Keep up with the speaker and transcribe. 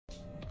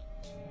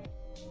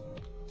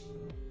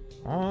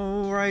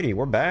Alrighty,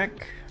 we're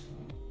back.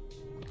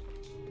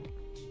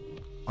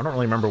 I don't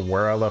really remember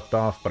where I left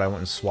off, but I went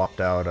and swapped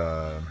out,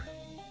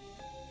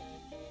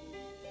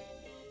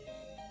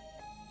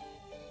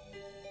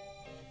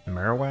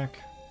 Marowak?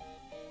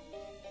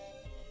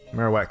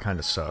 Marowak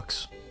kinda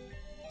sucks.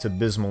 It's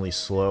abysmally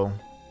slow.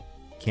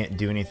 Can't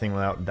do anything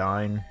without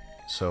dying,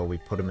 so we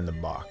put him in the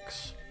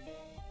box.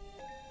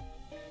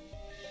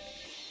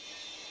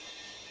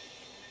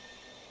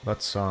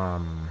 Let's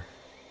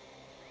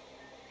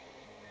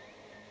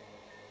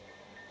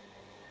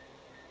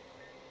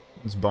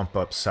bump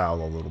up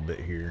Sal a little bit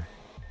here.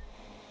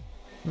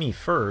 Me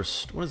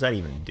first. What does that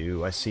even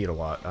do? I see it a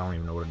lot. I don't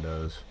even know what it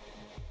does.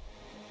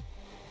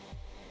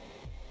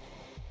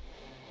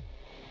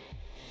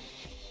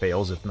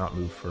 Fails if not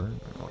moved for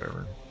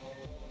whatever.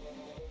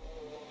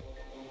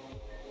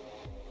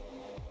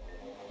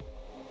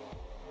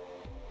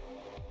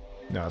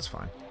 No, that's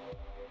fine.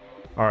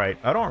 Alright,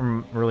 I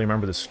don't really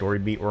remember the story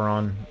beat we're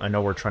on. I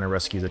know we're trying to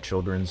rescue the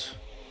children's.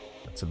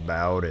 That's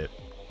about it.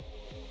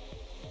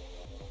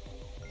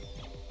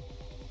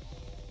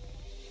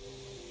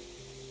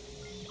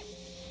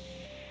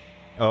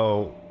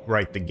 Oh,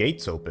 right, the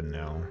gate's open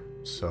now,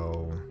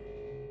 so...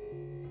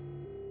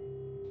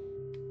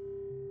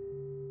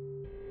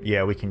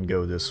 yeah, we can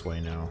go this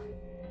way now.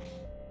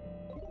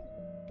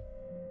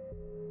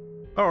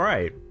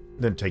 Alright,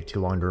 didn't take too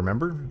long to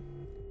remember.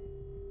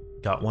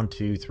 Got 1,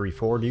 2, 3,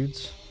 4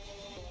 dudes.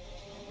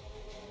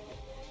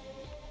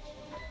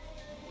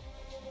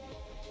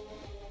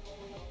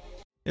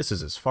 This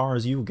is as far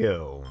as you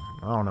go.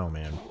 I don't know,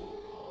 man.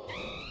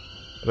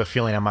 I have a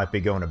feeling I might be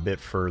going a bit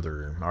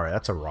further. Alright,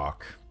 that's a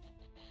rock.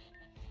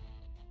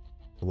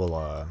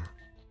 We'll,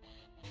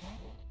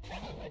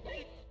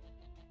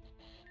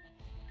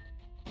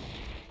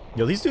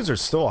 yo, these dudes are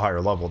still a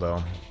higher level,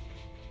 though.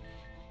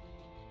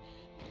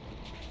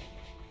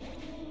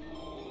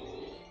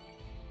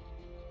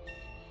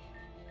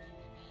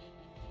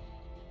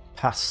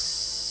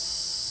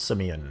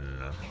 Passimian.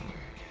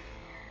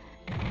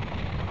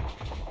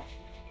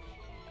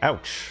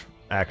 Ouch,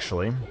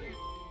 actually.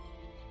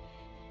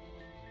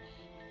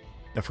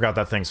 I forgot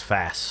that thing's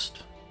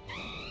fast.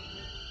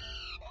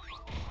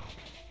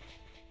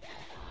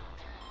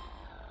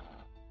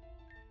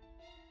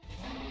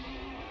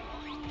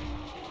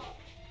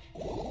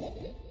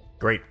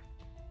 Great.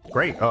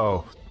 Great.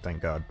 Oh,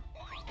 thank God.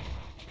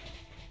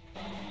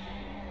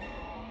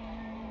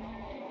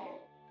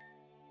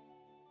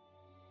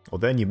 Well,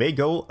 then you may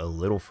go a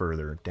little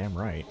further. Damn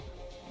right.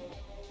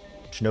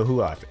 Don't you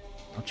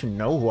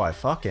know who I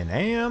fucking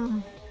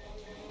am?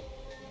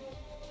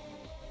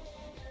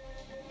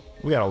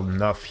 We got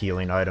enough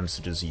healing items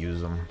to just use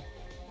them.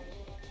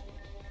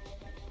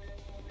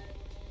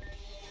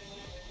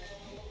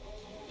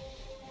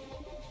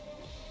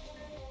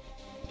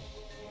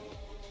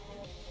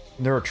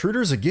 There are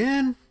intruders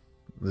again?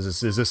 Is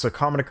this a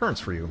common occurrence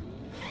for you?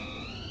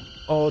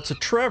 Oh, it's a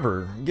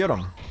Trevor. Get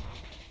him.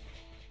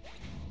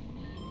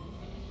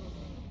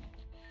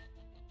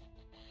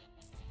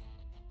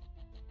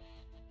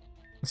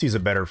 Let's use a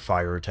better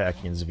fire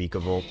attack in Zvika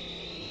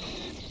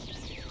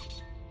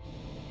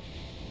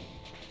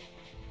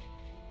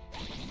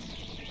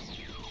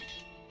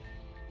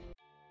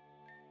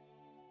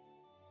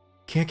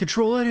Can't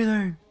control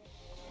anything.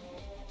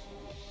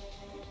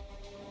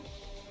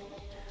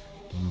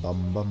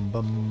 Bum bum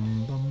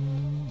bum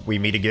bum. We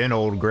meet again,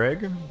 old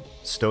Greg.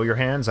 Stow your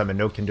hands, I'm in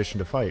no condition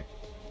to fight.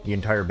 The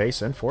entire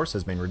base and force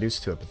has been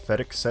reduced to a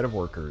pathetic set of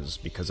workers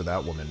because of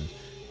that woman.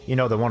 You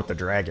know, the one with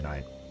the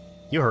Dragonite.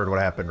 You heard what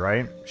happened,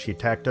 right? She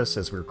attacked us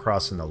as we were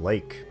crossing the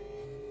lake.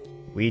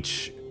 We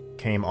each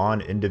came on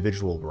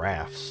individual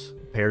rafts.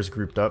 Pairs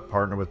grouped up,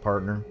 partner with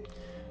partner.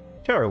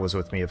 Tara was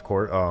with me, of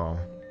course. Oh.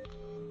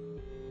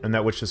 And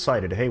that witch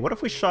decided, hey, what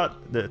if we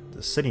shot the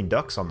sitting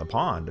ducks on the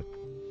pond?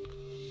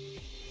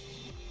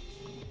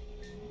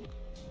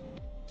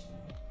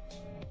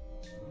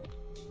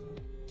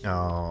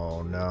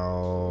 Oh,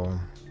 no.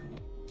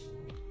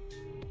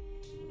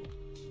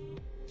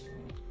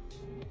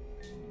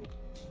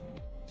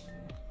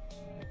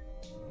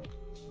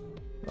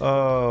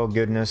 Oh,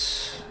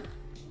 goodness.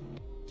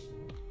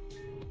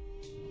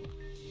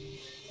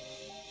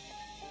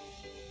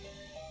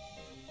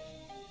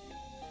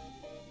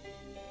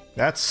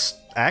 That's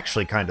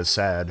actually kind of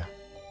sad.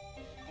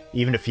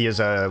 Even if he is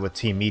with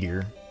Team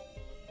Meteor.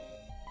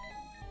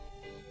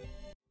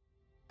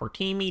 For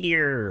Team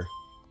Meteor!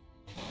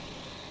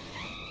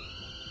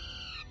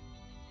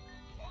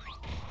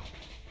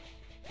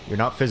 You're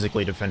not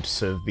physically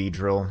defensive,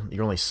 Beedrill.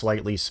 You're only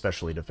slightly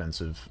specially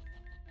defensive.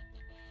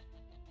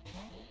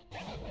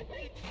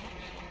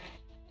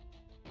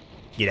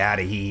 Get out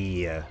of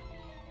here.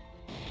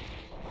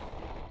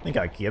 Think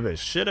I give a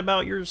shit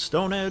about your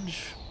Stone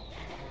Edge?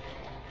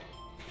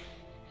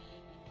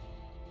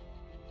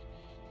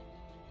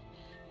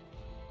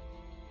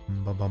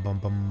 Bum bum bum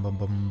bum bum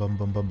bum bum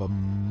bum bum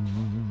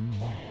bum.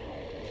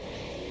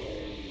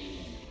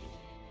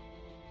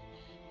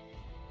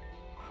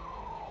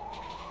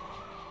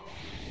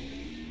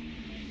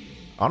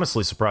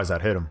 Honestly surprised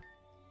that hit him.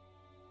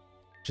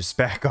 Just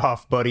back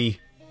off, buddy.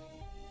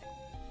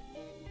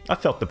 I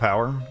felt the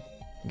power.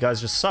 You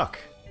guys just suck.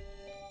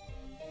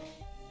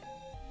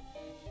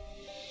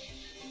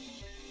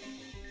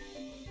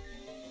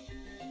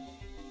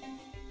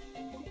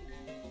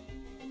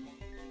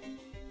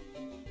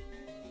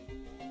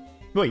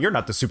 Wait, you're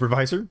not the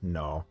supervisor?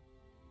 No.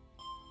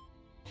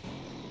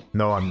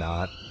 No, I'm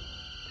not.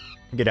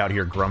 Get out of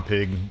here,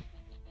 Grumpig.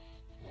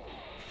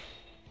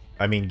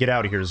 I mean, get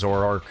out of here,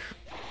 Zoroark.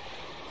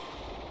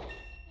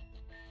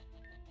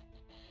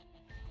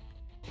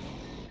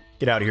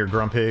 Get out of here,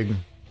 Grumpig.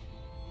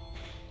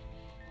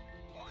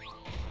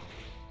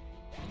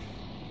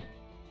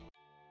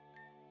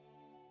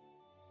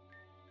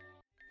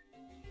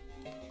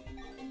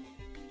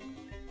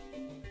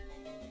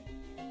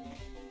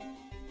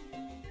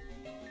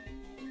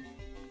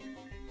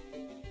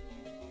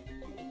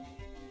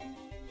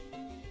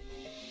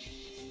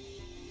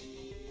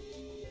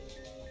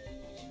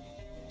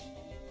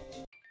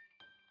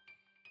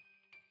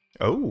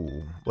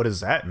 Oh, what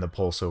is that in the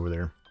pulse over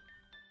there?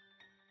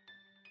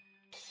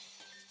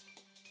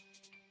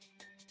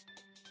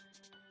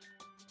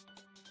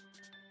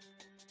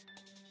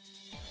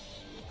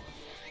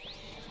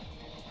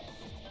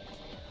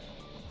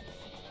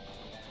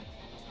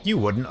 You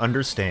wouldn't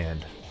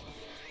understand.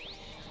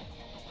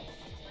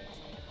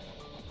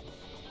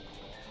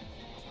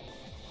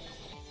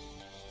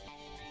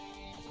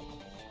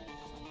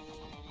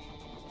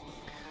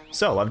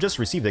 So, I've just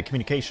received a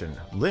communication.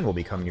 Lynn will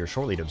be coming here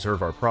shortly to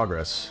observe our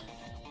progress.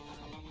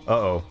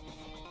 Uh-oh.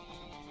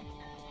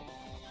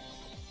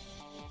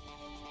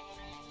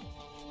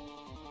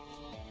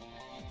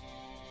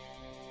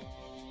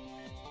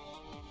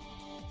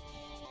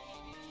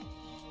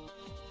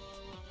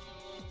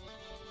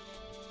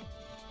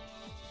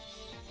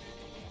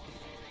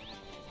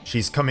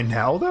 She's coming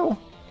now, though?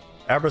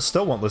 Abra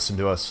still won't listen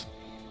to us.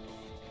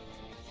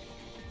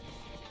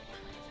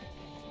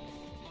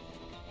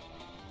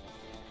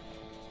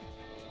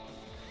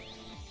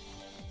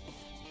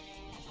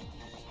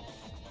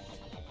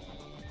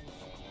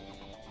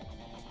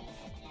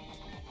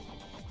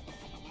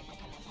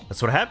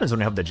 That's what happens when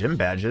you have the gym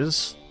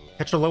badges.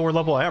 Catch a lower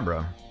level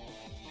Abra.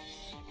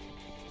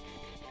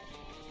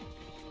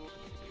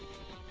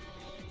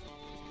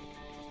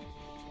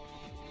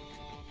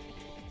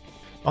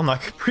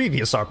 Unlike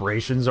previous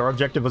operations, our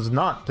objective was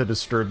not to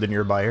disturb the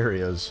nearby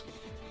areas.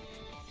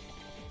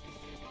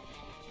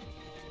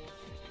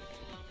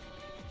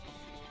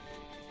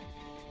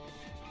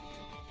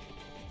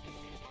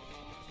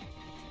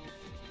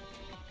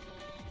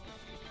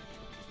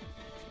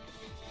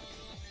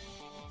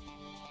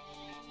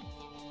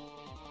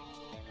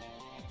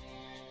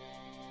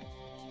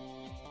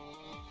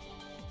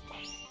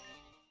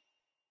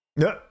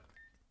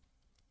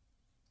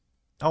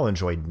 I'll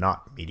enjoy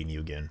not meeting you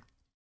again.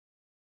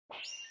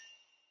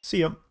 See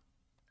ya.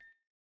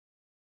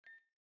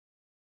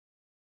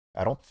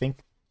 I don't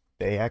think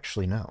they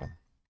actually know.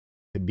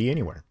 Could be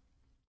anywhere.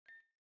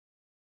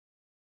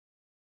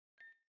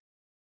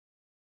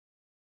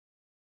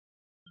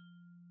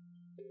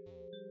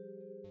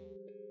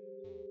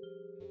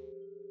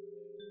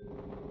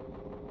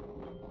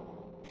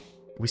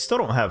 We still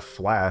don't have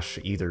Flash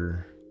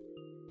either.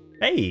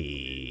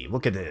 Hey,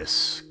 look at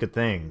this. Good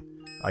thing.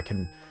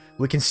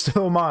 We can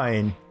still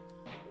mine.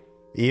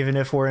 Even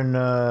if we're in,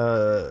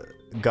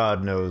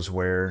 God knows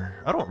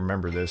where. I don't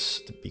remember this,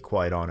 to be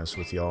quite honest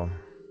with y'all.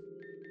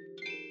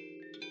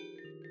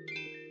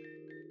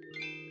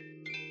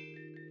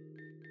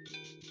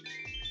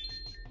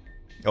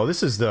 Oh,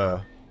 this is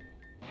the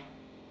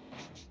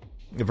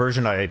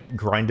version I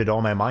grinded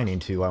all my mining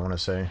to, I want to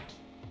say.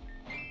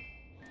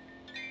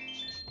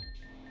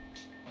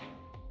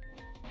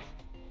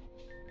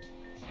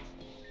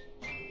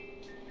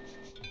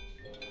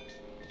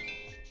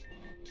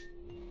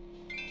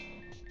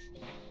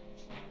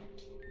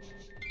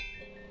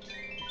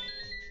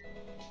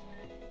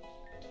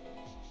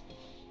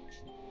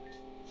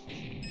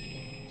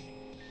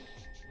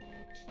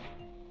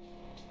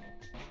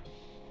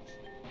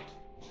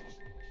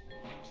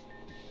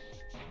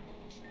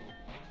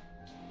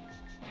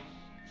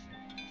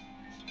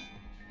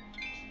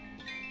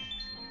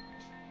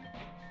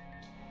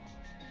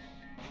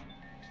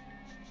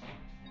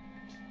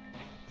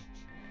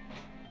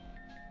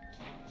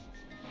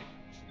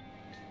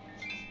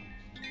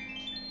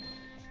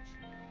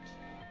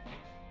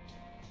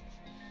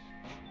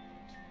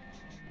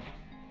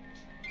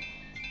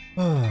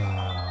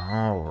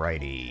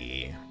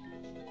 Alrighty.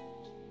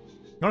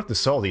 I'll have to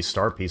sell these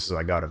star pieces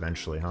I got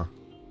eventually, huh?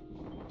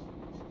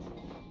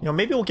 You know,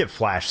 maybe we'll get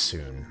Flash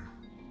soon.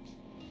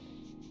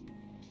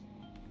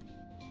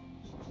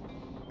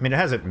 I mean, it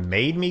hasn't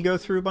made me go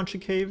through a bunch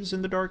of caves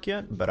in the dark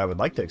yet, but I would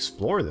like to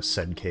explore the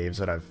said caves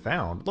that I've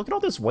found. Look at all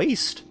this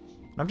waste!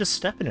 I'm just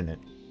stepping in it.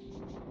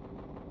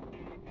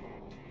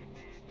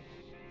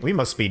 We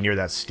must be near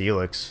that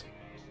Steelix.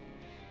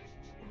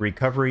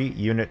 Recovery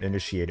unit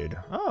initiated.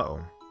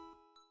 Oh.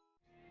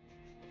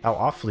 How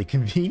awfully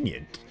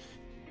convenient.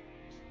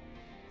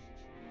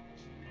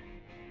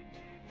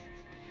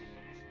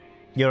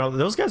 You know,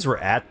 those guys were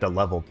at the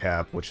level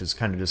cap, which is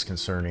kind of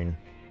disconcerting.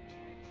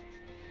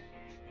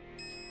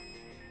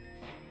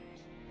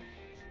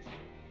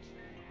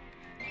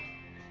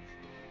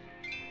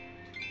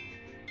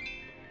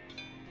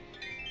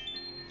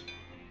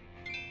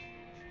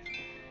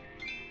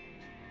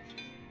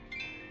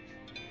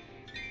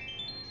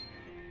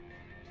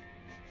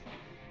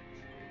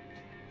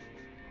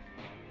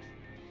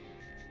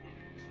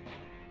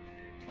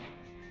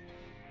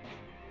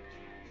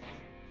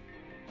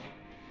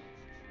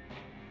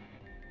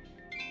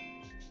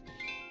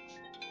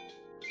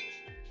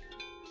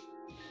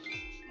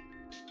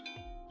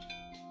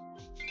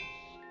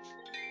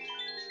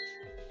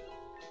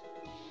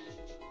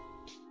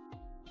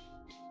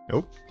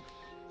 Nope.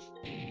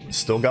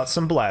 Still got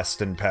some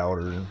blasting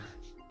powder.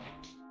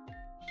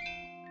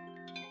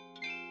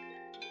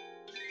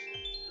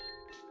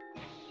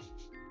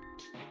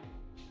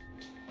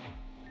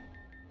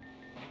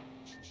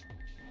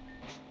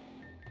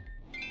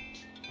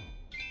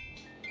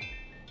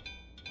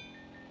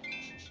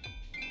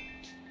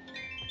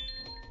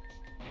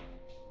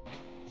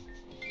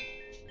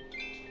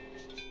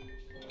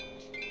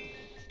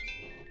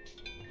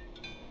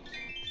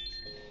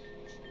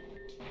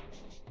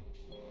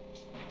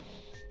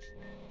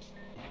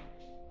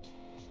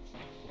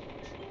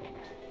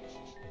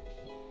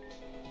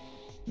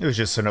 It was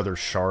just another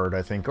shard,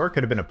 I think, or it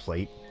could have been a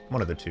plate.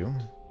 One of the two.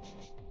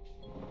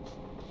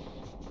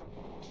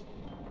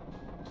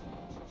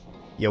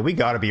 Yeah, we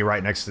gotta be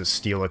right next to the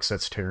Steelix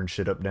that's tearing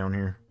shit up down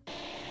here.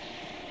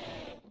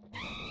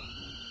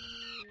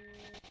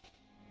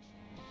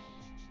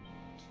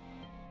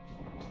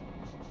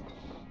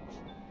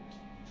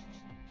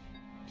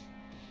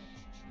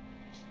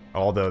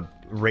 All the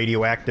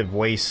radioactive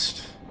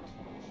waste.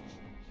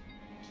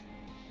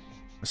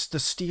 It's the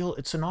steel,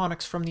 it's an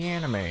onyx from the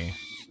anime.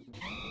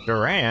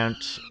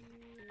 Durant?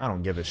 I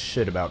don't give a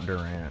shit about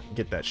Durant.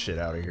 Get that shit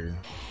out of here.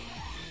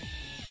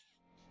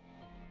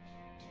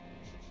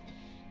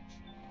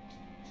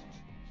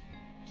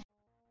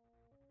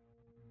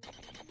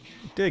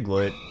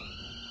 Diglett.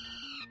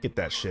 Get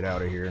that shit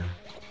out of here.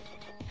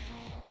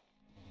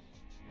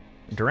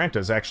 Durant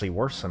is actually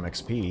worth some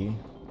XP.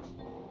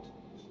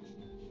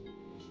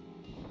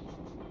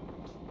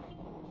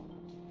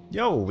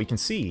 Yo, we can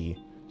see.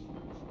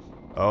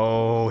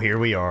 Oh, here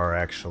we are,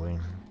 actually.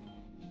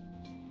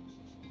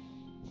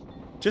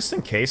 Just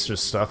in case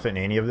there's stuff in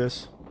any of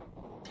this.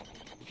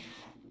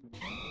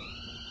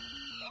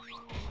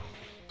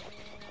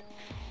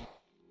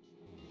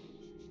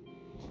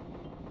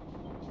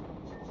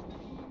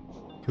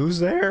 Who's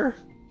there?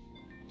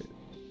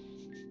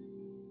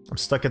 I'm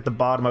stuck at the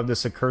bottom of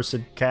this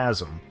accursed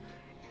chasm.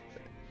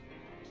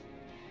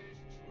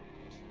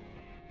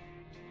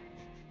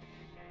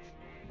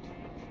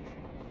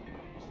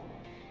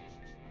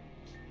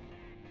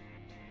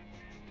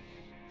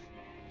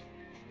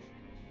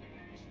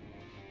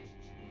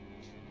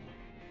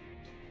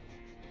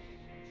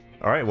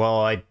 Alright,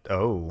 well,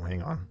 oh,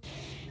 hang on.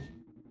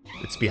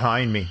 It's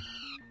behind me.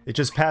 It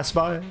just passed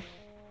by.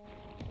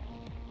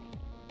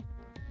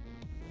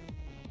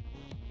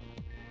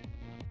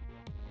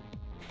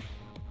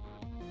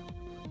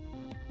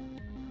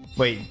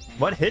 Wait,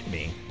 what hit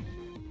me?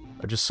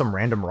 Or just some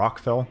random rock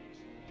fell?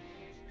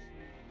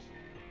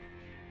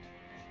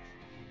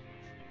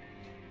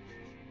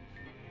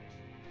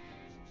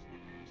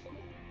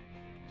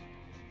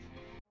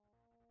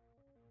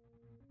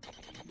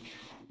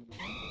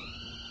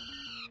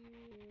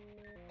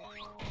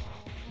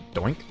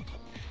 Doink.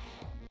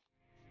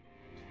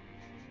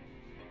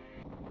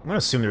 I'm gonna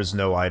assume there's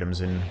no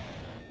items in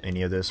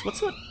any of this.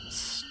 What's an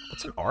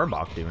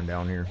Arbok doing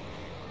down here?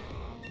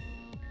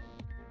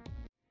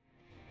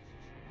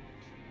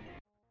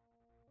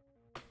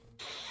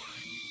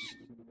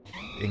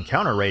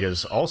 Encounter rate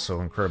is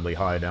also incredibly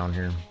high down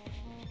here.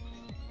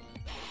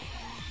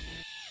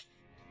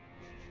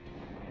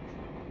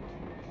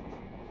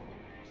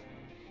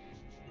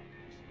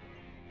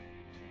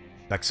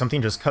 Like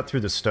something just cut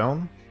through the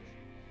stone?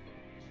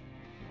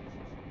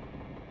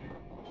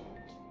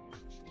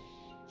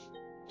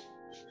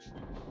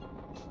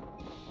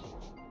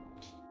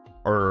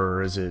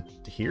 Or is it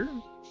here?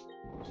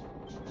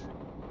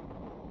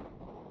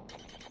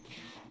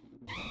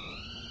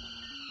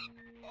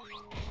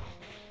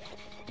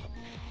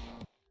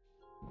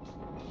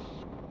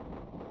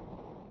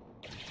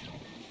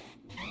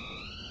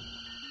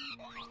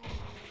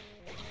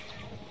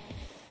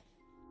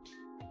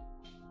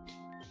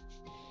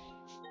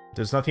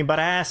 There's nothing but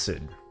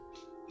acid.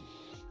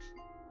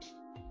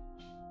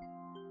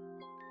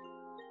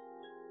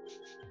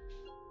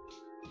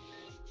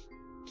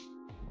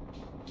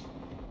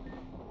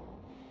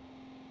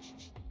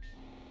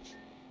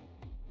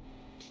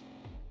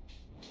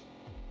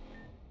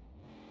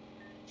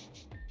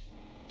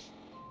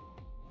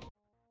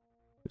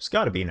 There's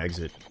gotta be an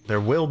exit.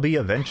 There will be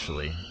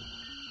eventually.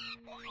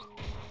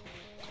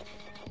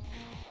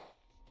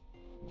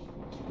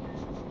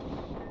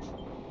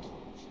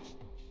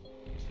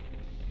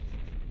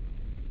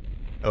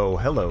 Oh,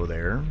 hello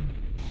there.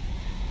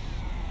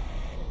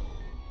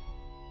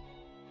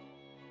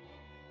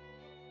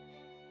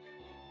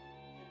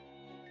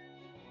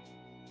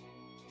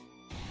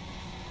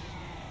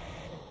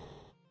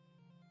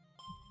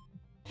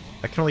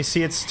 I can only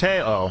see its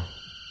tail. Oh.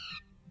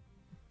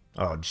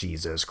 Oh,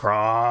 Jesus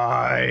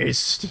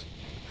Christ.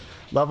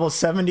 Level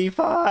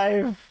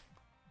 75.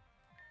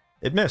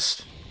 It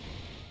missed.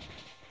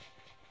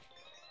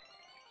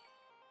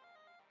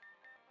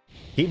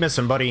 Keep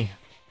missing, buddy.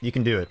 You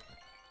can do it.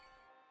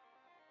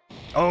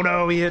 Oh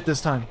no, he hit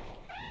this time.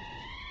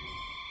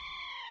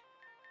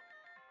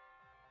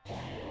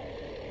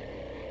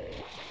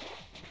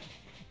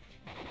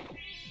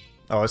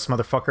 Oh, this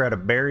motherfucker had a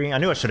berry? I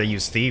knew I should have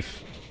used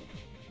Thief.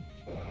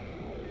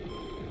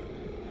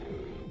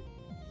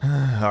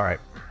 Alright.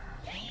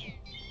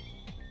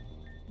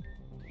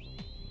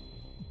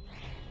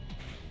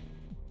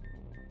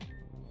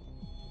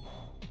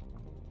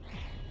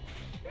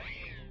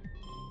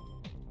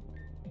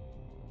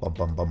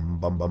 Bum bum bum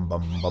bum bum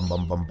bum bum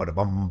bum bum bada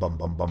bum bum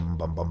bum bum bum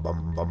bum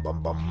bum bum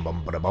bum bum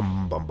bum bada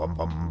bum bum bum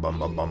bum bum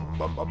bum bum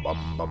bum bum bum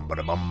bum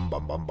bada bum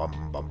bum bum bum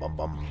bum bum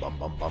bum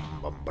bum bum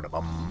bum bada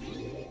bum.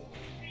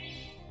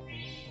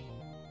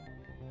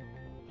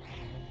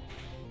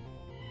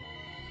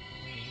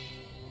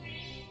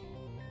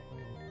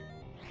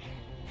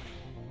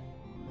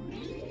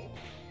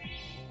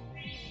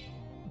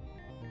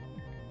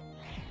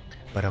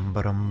 Badum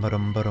badum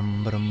badum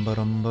badum badum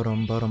badum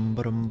badum badum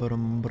badum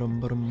badum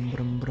badum badum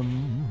badum badum.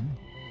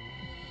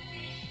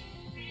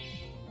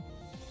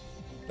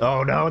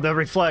 Oh no, the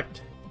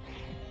reflect.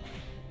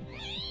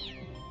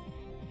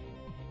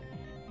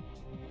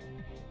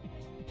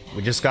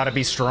 We just gotta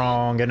be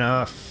strong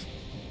enough.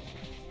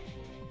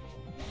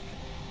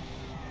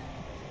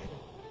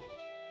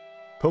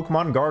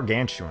 Pokemon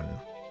Gargantuan.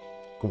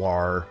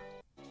 Guar.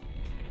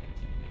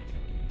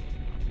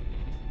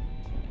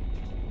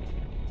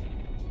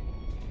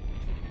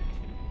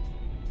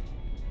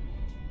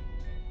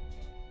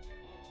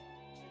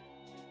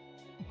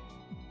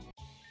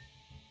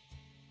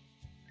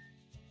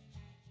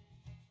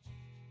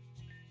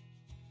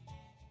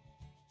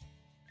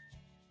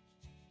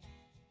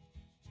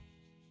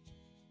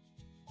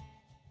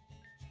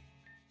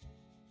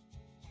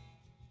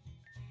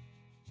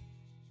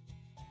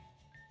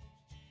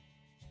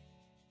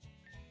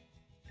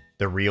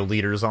 The real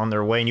leader's on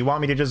their way, and you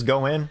want me to just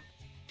go in?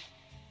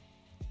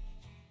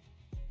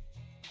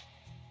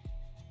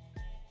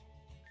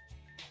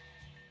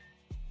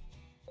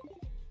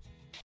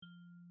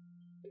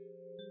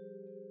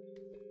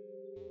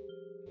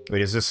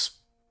 Wait, is this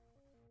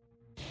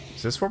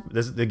where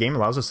the game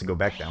allows us to go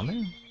back down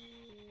there?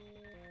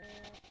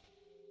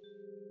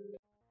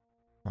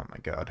 Oh my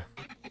god.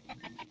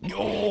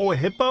 Oh, a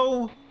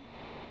hippo?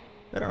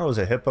 I don't know, is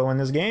a hippo in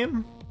this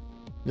game?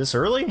 This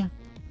early?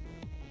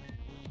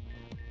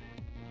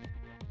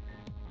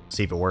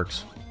 See if it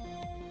works.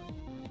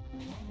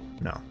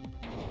 No.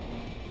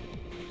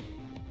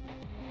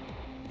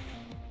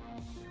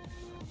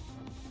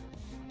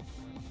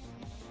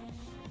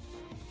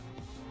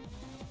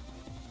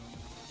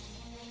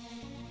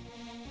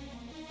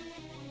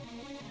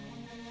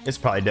 It's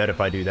probably dead if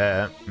I do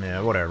that.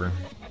 Yeah, whatever.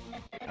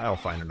 I'll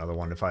find another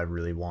one if I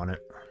really want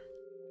it.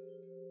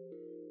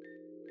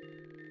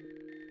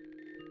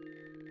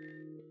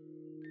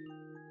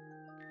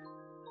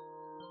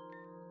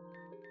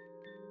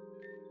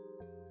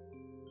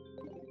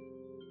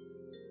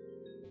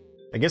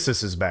 I guess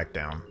this is back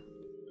down.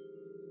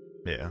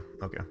 Yeah,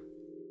 okay.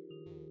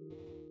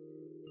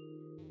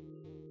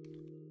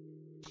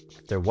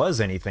 If there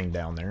was anything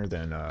down there,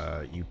 then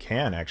you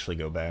can actually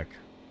go back.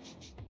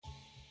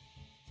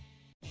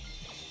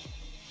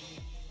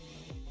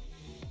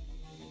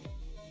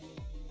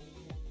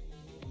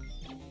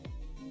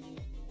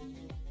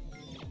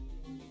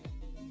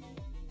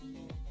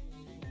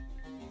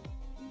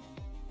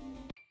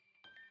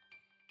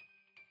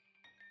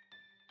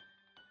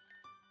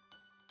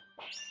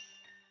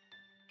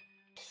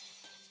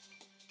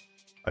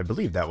 I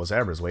believe that was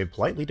Abra's wave,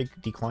 politely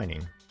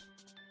declining.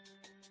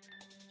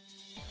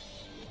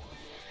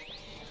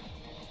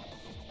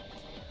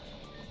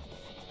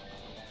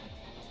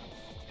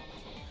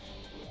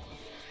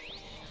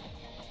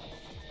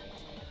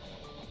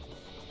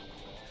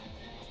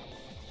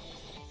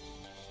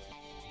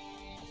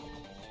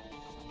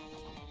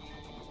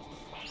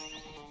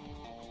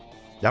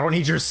 I don't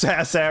need your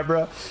sass,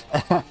 Abra.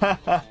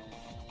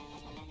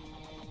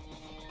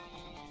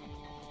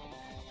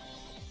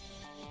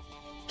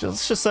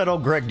 Let's just let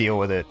old Greg deal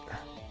with it.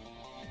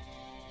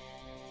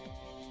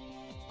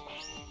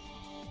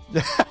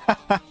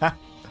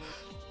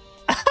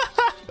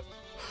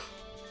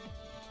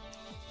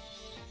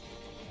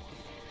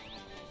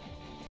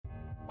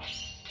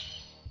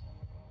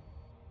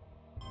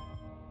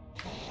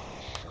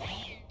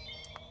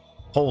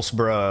 Pulse,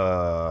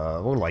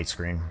 bruh. Or light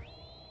screen.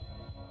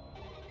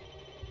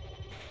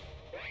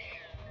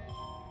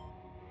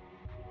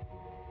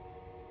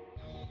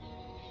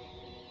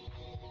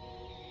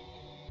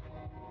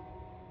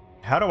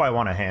 How do I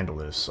want to handle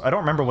this? I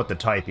don't remember what the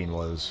typing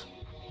was.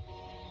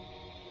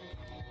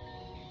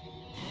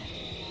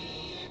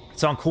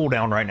 It's on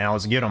cooldown right now.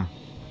 Let's get him.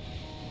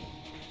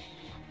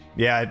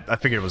 Yeah, I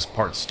figured it was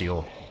part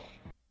steel.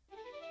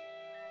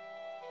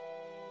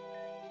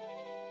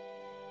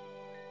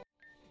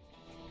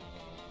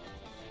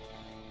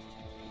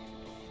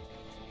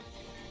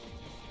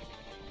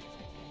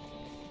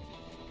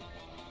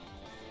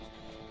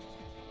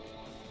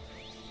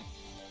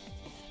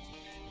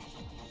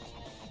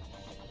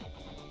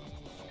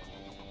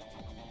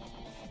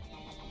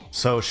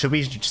 So should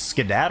we just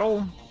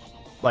skedaddle?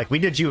 Like, we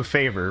did you a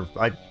favor.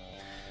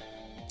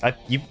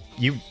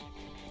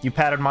 You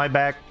patted my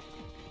back.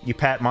 You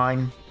pat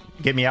mine.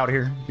 Get me out of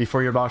here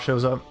before your boss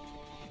shows up.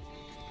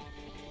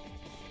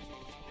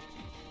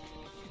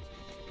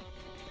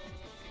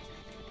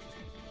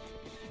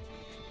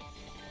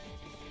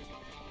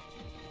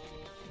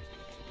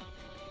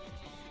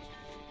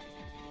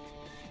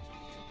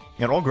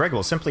 And old Greg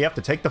will simply have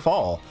to take the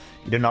fall.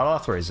 You did not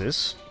authorize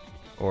this,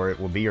 or it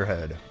will be your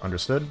head.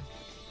 Understood?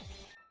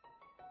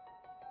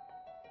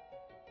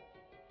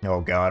 Oh,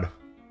 God.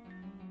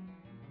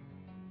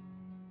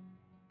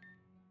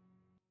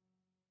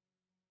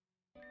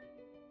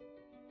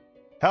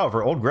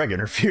 However, old Greg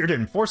interfered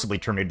and forcibly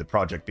terminated the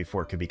project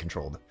before it could be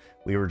controlled.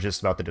 We were just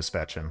about to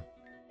dispatch him.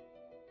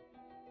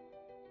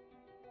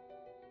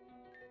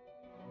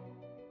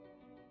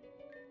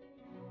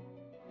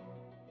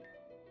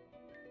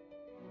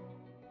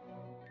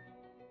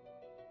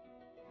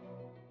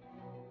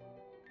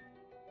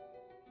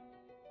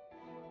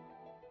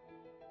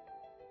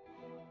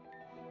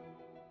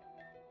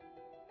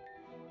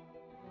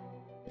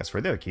 As for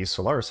the other keys,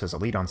 Solaris has a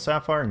lead on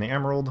Sapphire and the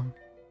Emerald.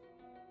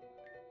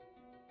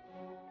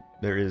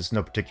 There is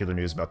no particular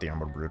news about the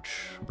Emerald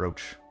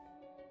brooch.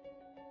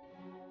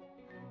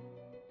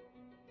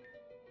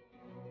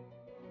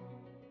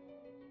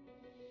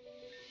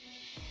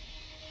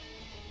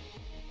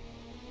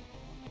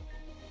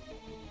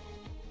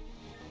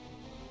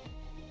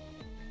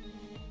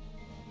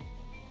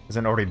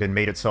 Hasn't already been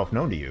made itself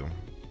known to you.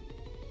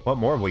 What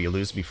more will you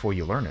lose before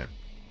you learn it?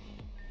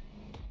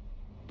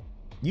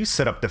 You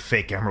set up the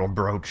fake Emerald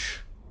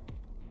brooch.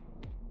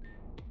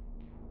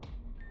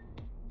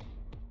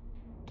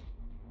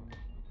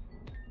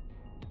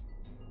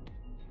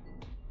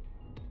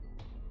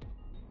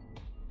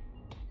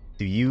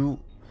 Do you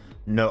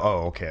know?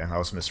 Oh, okay. I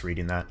was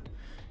misreading that.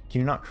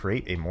 Can you not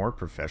create a more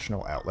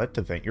professional outlet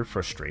to vent your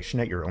frustration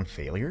at your own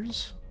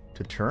failures?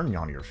 To turn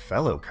on your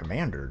fellow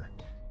commander?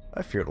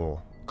 I fear it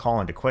will call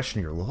into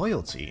question your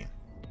loyalty.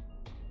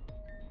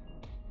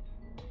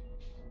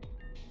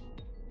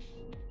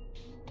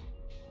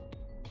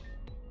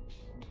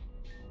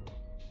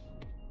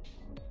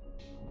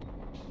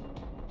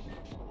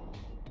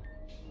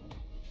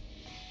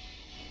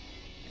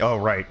 Oh,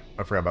 right.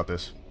 I forgot about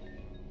this.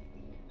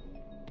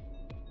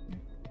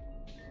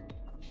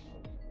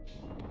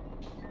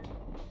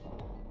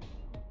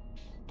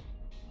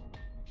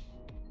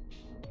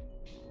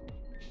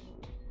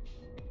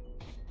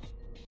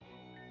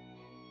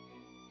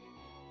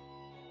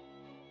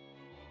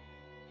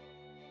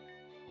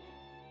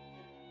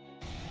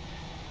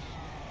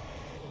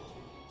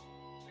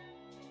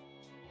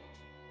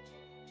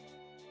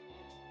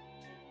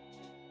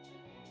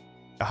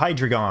 A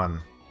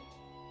Hydreigon.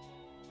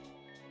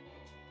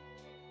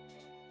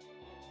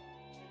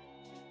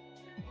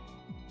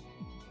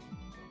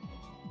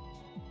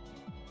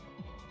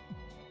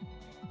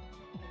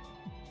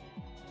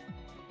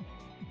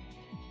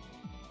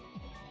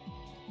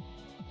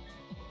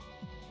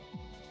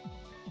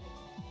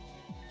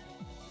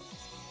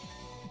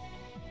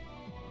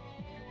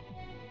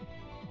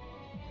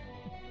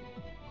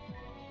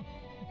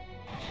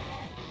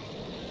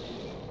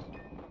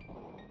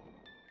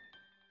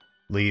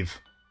 Leave.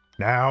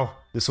 Now.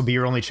 This will be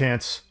your only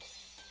chance.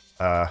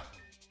 Good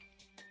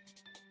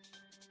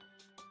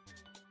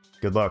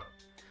luck.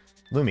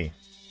 Lumi.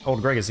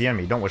 Old Greg is the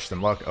enemy. Don't wish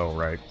them luck. Oh,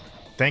 right.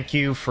 Thank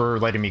you for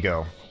letting me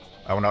go.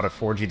 I will not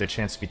afford you the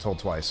chance to be told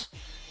twice.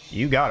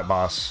 You got it,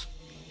 boss.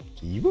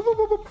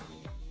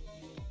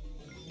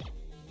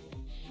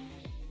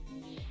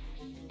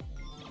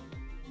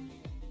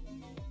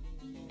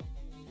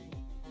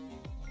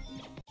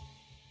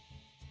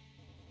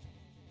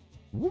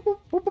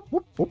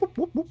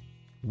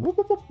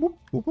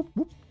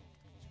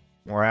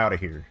 We're out of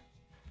here.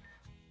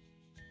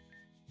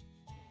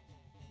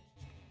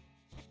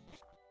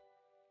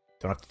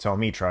 Don't have to tell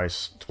me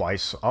twice.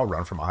 I'll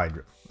run from a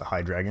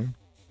Hydreigon.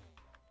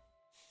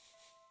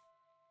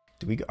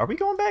 Are we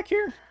going back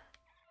here?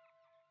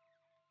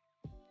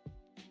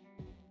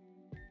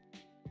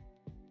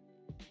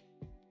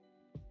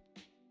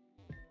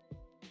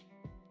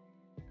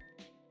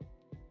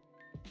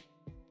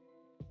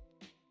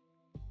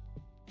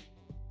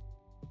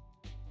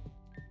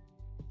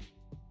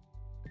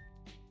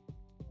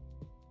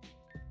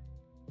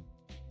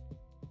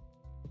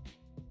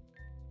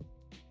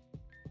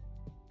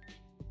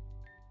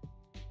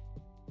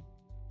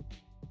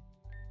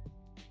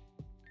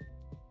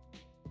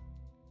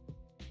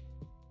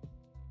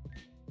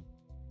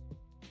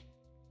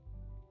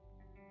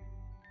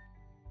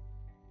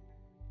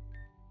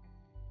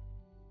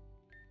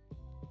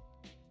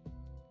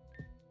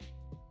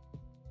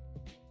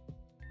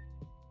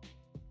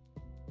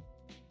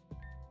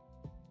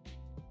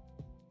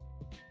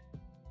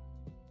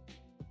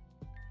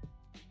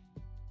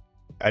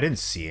 I didn't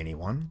see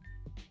anyone.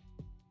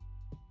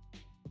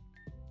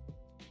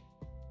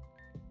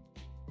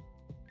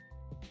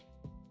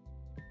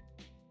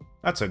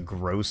 That's a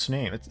gross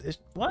name. It's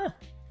what?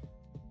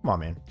 Come on,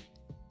 man.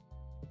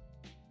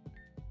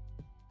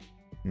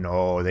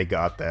 No, they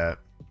got that.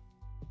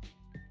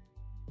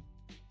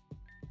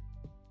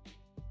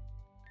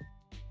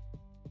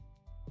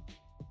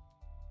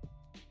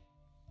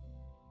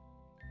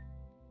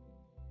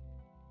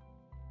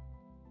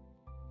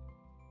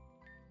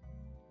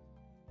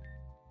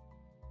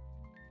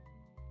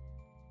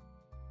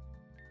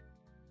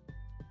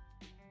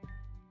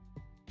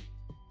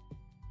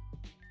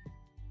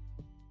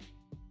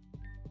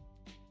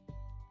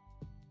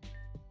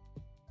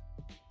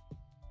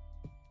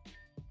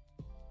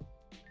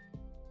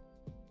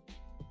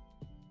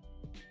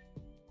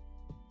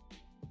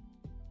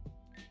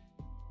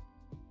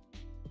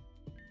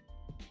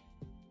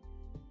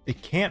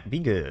 It can't be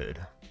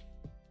good.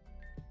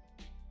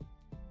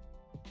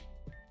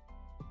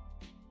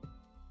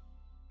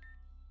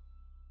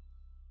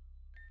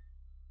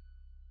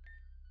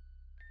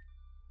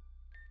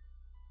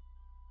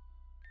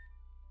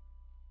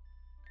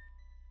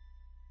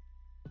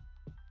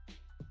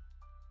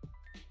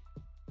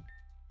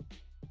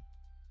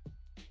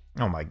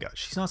 Oh my god,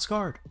 she's not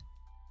scarred.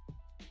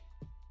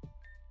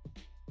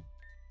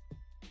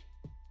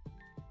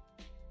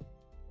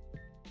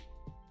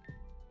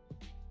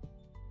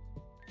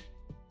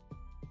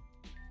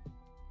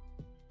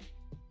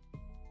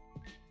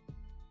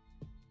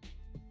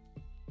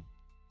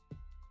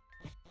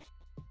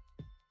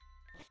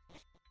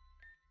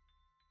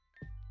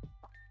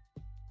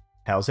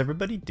 How's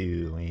everybody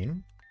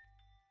doing?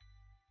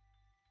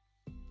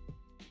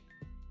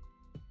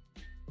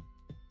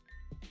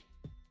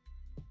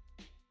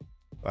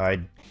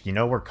 You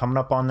know, we're coming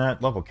up on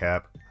that level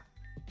cap.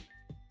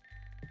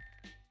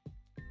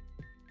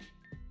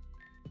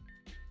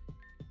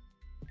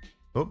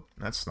 Oh,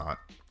 that's not.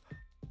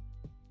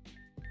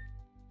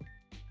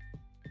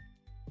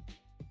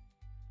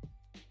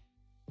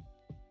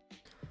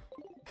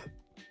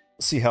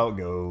 See how it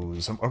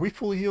goes. Are we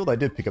fully healed? I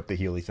did pick up the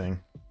Healy thing.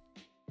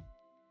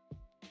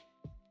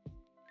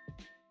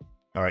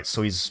 Alright,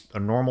 so he's a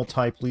normal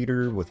type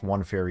leader with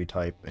one fairy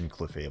type and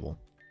Clefable.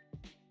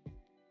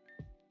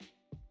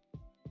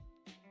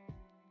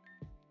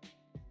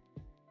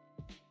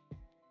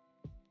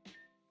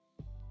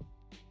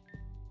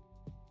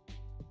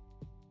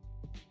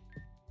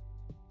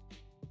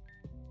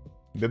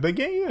 The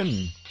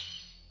begin!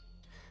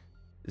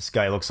 This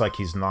guy looks like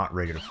he's not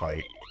ready to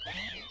fight.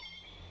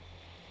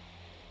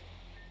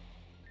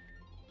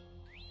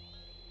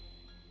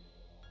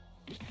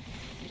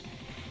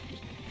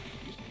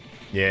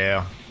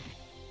 Yeah.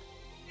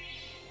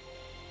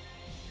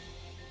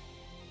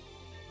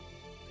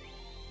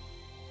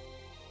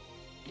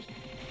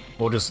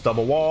 We'll just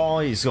double wall.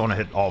 He's going to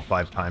hit all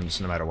 5 times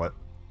no matter what.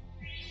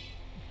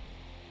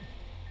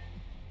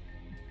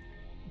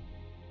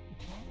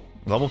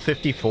 Level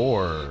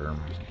 54.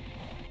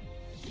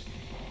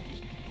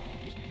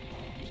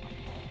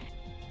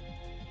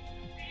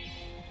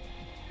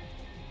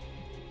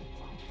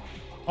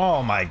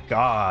 Oh my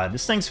god,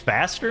 this thing's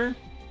faster?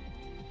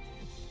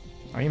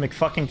 Are you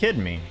McFucking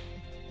kidding me?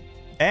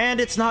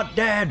 And it's not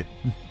dead!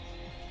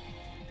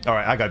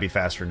 Alright, I gotta be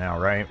faster now,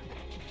 right?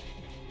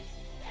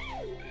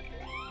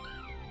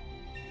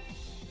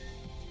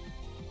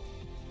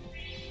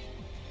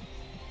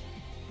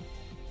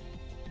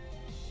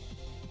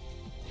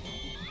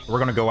 We're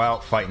gonna go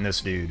out fighting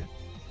this dude.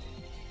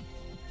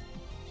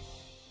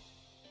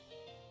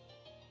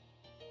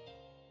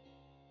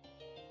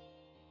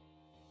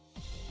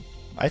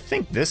 I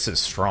think this is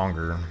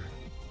stronger.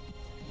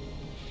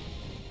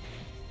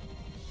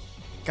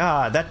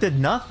 God, that did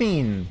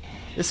nothing!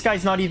 This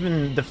guy's not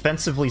even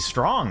defensively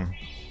strong.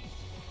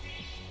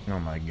 Oh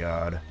my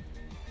god.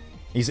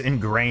 He's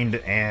ingrained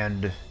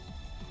and...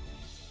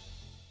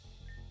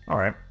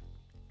 Alright.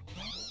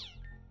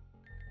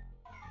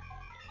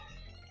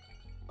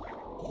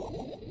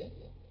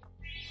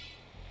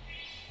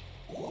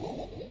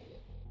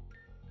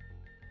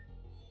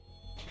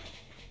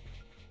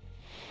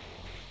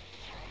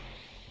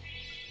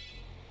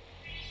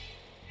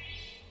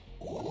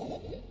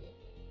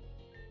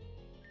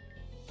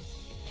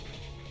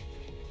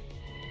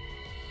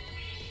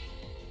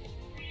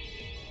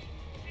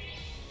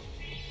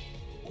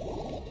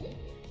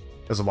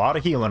 There's a lot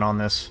of healing on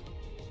this.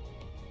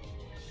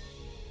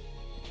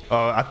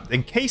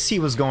 In case he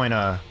was going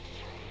to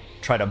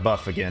try to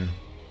buff again.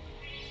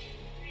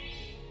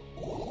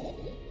 I'm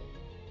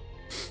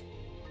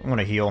going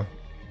to heal.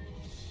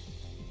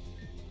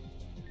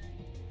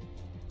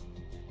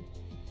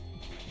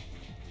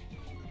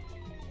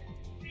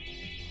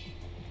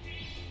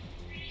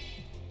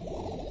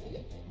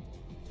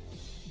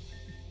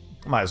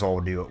 Might as well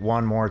do it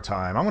one more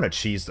time. I'm going to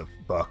cheese the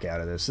fuck out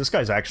of this. This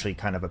guy's actually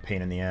kind of a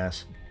pain in the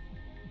ass.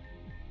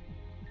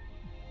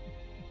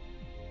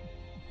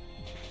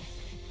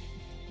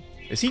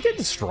 Is he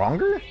getting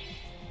stronger?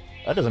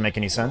 That doesn't make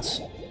any sense.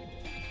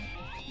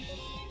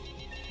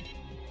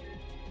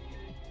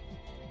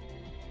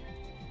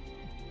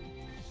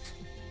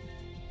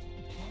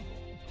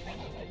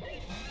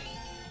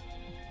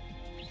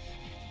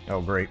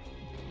 Oh, great.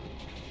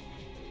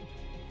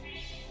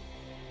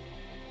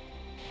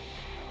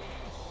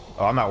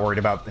 Oh, I'm not worried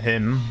about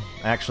him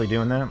actually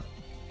doing that.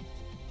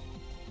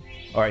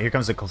 Alright, here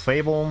comes the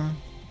Clefable.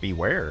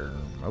 Beware.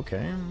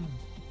 Okay.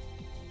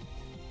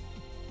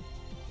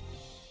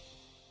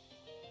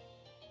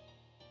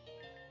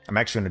 I'm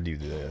actually going to do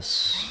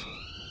this.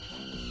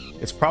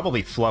 It's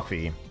probably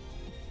Fluffy.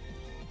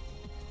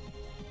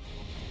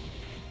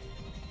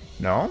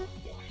 No?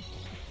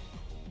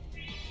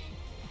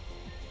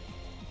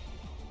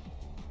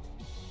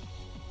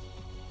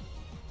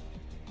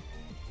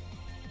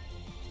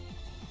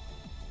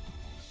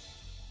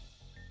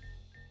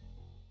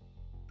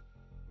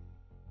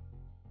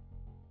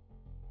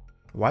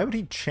 Why would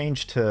he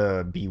change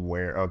to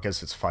Beware? Oh, I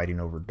guess it's fighting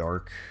over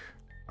Dark.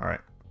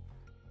 Alright.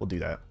 We'll do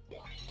that.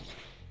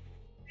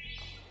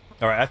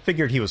 Alright, I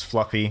figured he was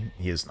Fluffy.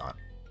 He is not.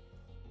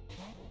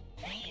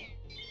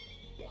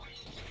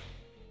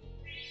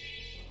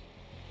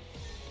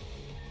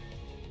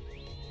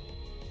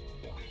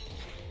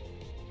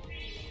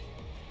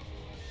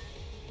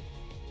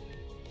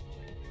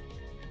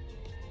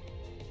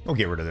 We'll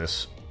get rid of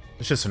this.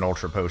 It's just an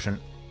Ultra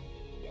Potion.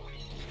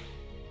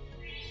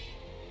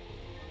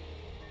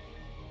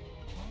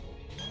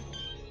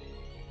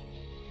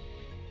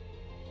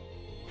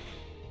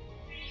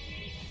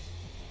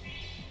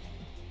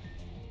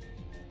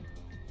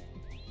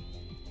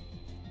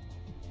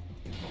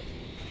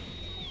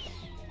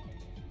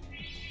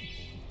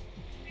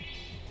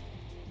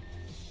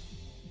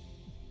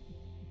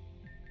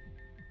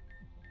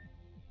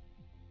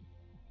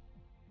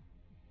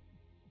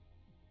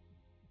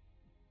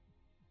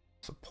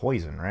 It's a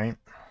poison, right?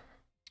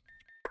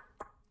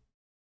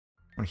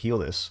 I'm gonna heal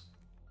this.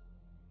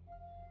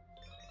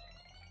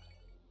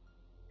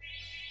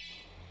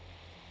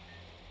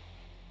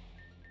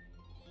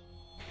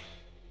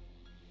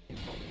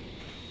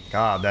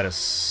 God, that is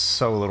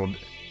so little...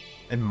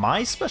 And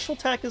my special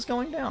attack is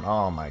going down?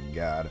 Oh my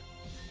god.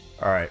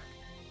 Alright.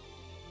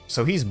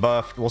 So he's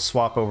buffed. We'll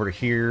swap over to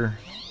here.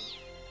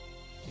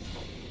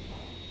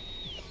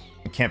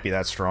 It can't be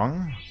that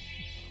strong.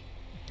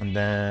 And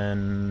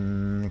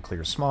then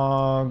clear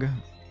smog.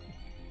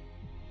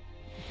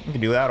 You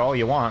can do that all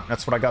you want.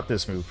 That's what I got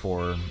this move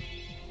for.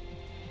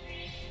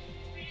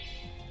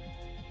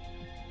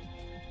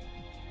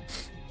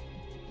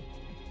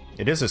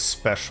 It is a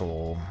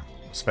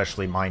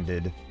specially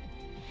minded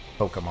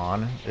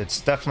Pokemon. It's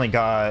definitely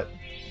got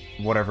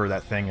whatever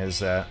that thing is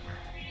that...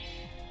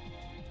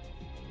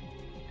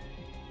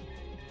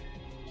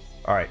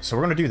 Alright, so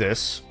we're gonna do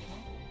this.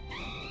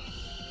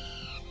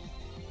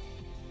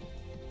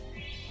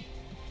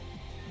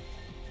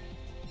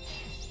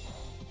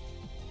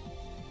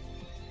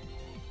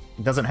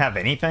 It doesn't have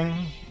anything?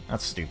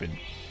 That's stupid.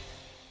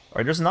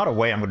 Alright, there's not a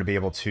way I'm going to be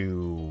able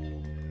to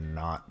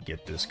not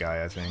get this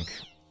guy, I think.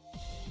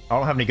 I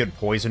don't have any good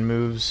poison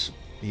moves.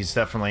 He's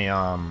definitely,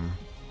 yeah.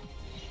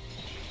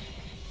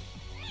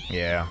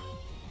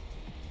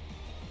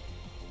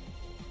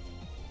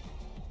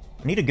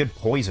 I need a good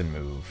poison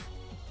move,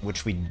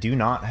 which we do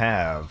not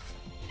have.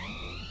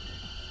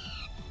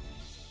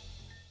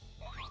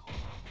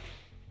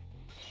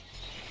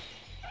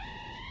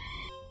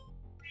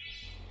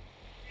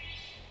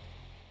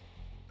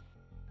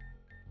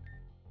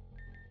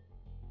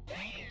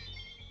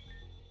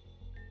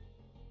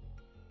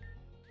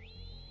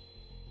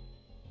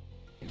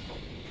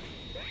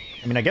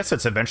 I mean, I guess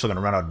it's eventually going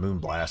to run out of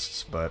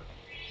Moonblasts, but...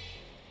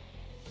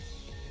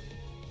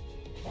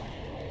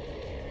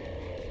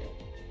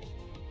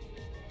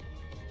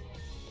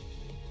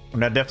 I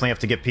mean, I definitely have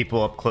to get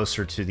people up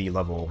closer to the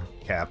level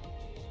cap.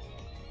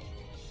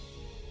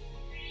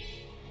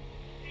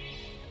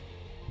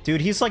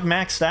 Dude, he's like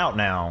maxed out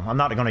now. I'm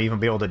not going to even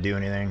be able to do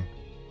anything.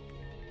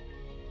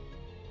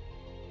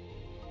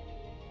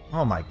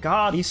 Oh my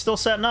god, he's still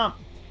setting up.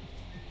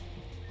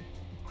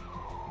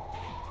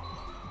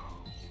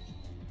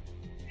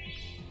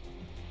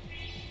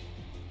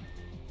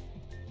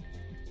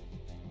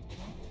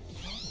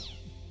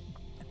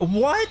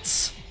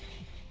 What?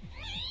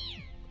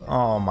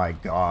 Oh my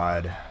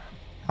god.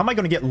 How am I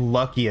going to get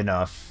lucky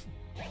enough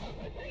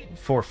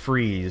for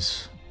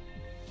freeze?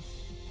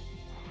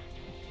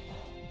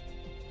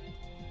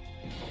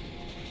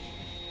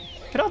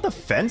 Look at how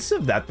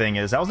defensive that thing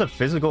is. That was a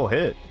physical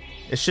hit.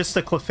 It's just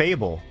a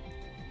Clefable.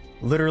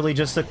 Literally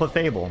just a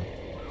Clefable.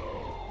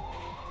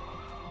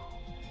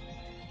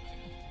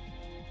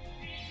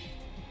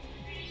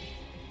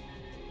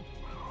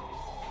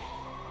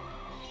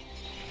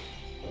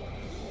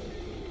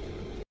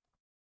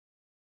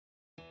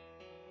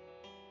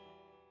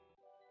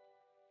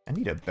 I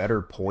need a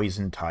better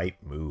poison-type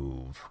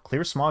move.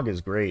 Clear Smog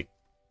is great.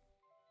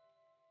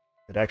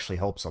 It actually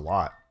helps a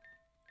lot.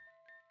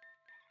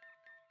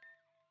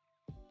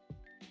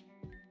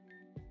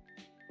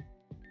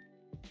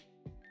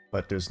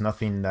 But there's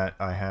nothing that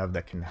I have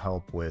that can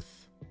help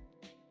with...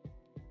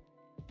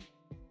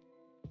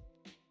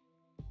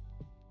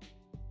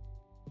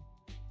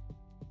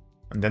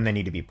 And then they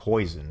need to be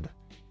poisoned.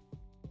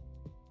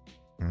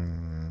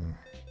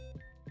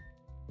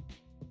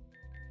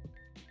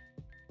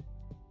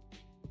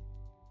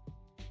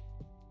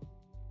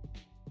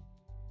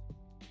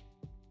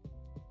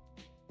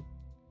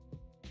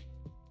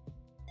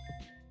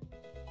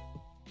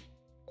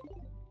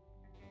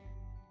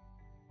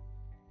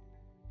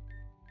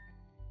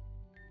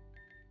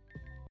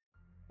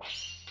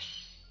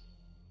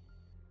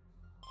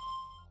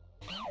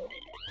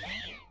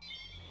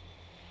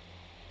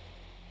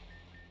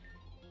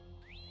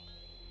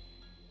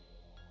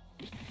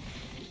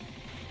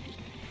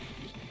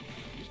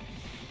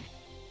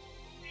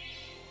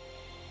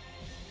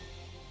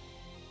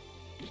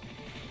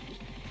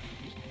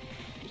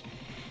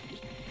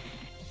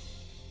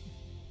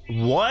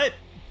 What?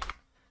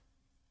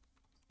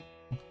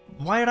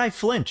 Why did I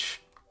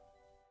flinch?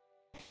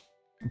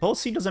 Bullet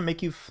Seed doesn't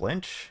make you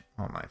flinch?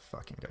 Oh my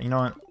fucking god. You know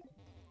what?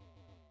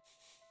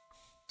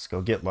 Let's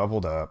go get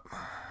leveled up.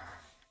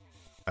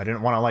 I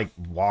didn't want to, like,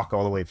 walk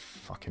all the way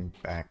fucking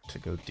back to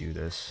go do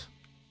this.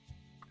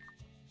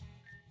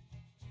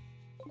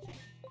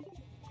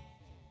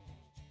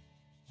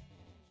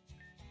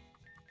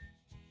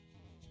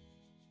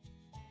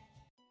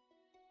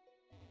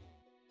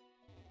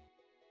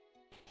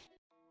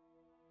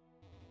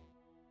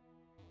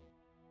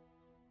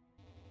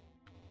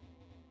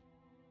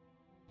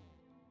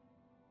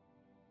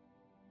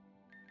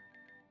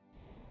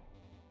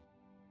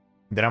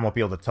 Then I won't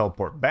be able to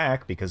teleport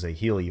back because they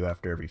heal you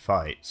after every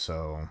fight,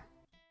 so...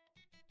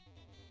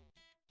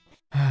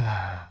 The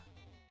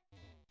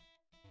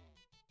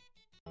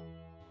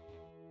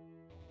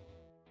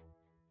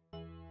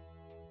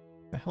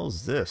hell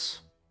is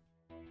this?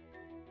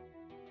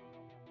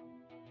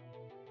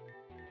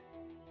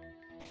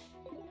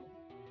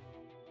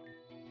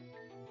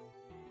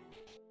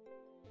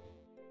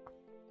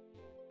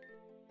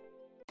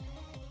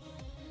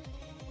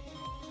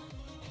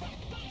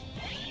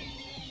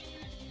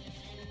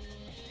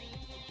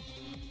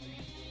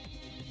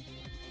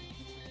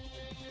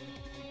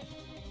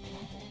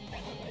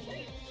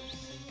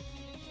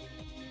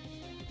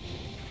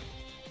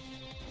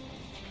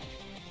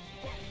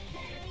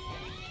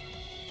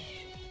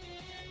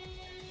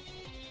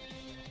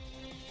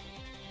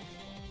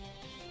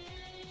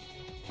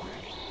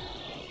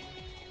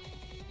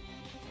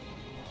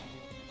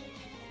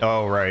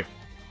 Oh, right.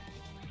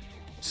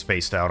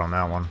 Spaced out on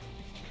that one.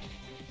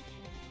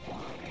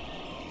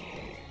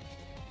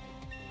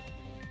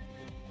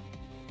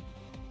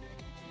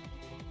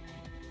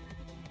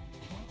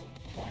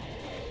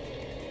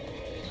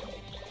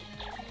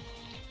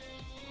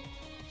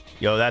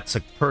 Yo, that's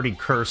a pretty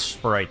cursed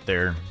sprite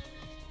there.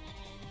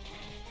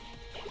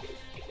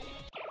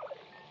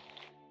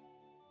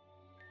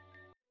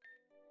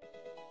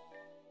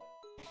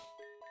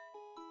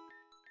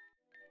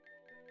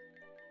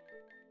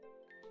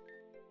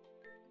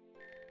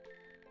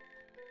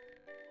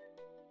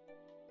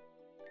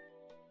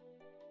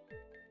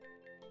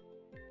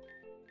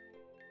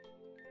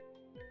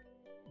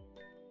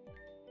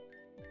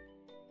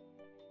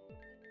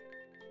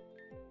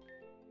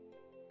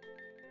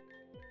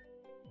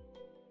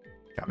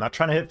 I'm not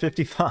trying to hit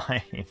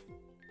 55.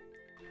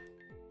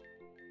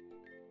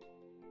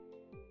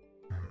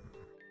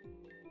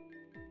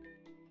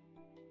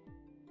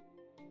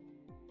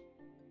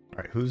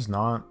 Alright, who's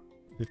not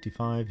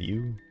 55?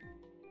 You?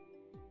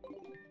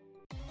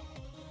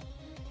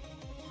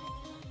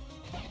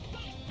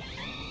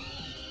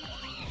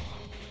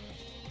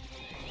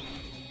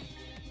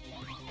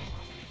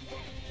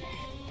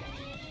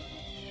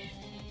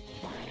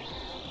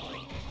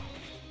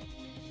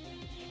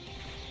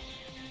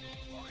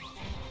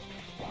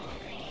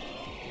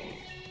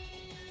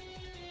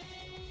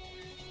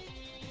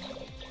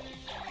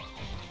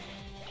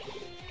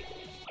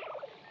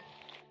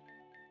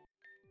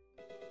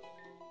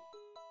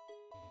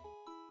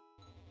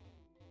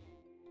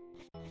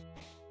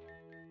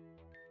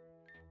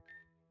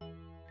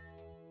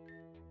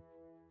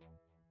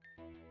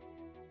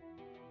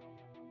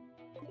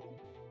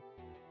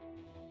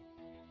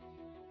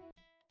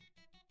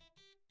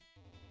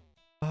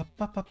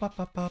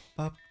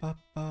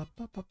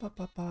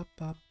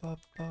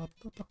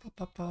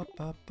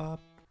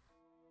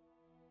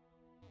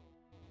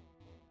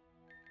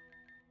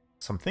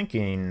 So I'm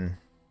thinking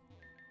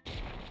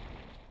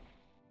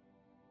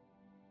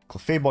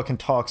Clefable can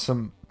talk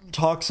some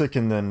Toxic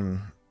and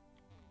then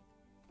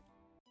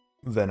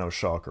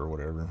Venoshock or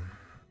whatever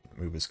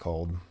the move is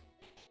called.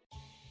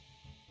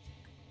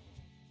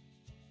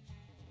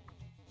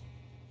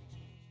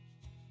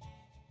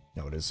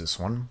 No, it is this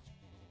one.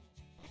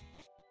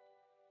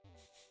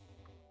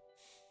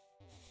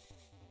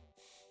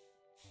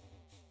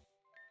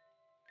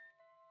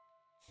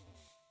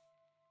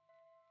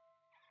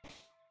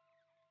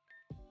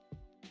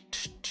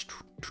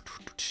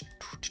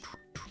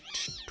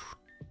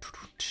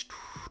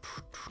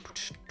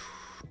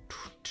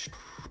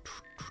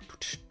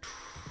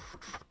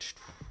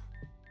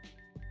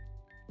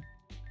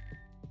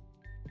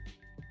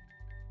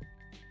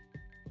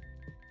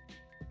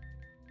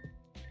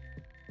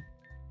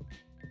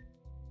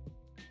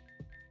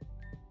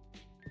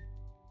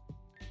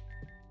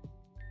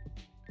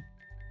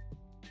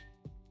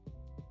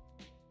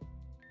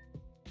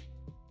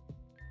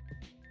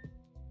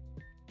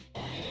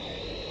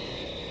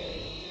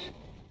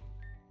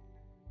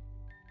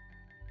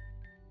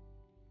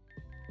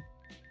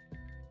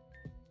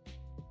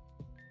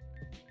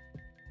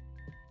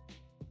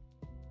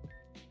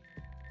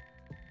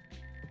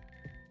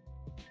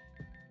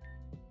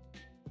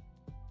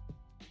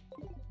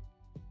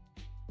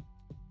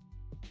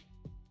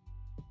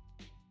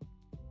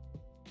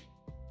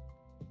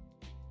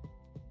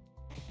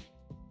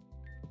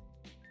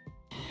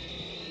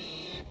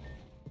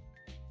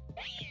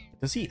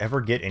 Does he ever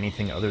get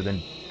anything other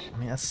than... I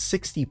mean, that's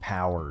 60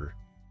 power.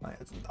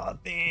 That's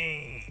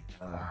nothing.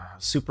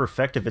 Super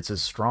effective, it's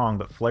as strong,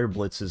 but Flare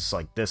Blitz is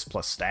like this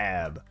plus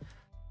stab.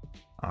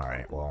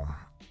 Alright, well...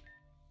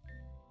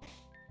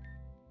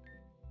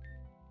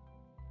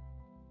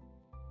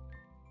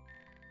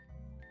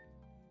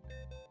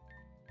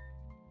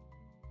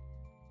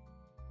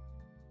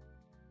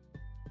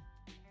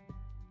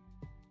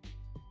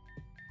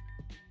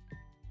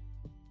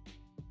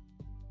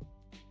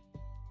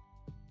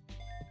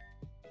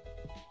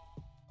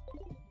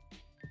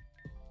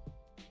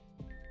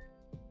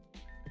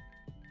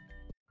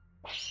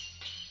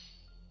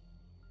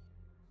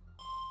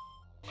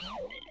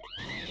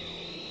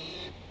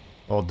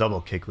 Well,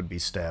 double kick would be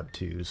stab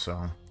too,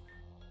 so...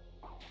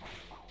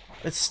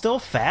 It's still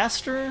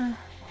faster?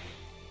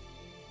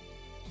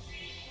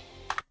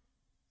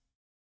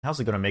 How's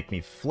it gonna make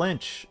me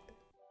flinch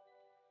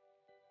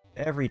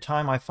every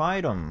time I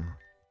fight him?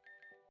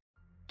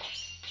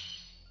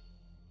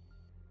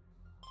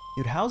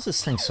 Dude, how's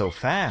this thing so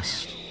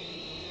fast?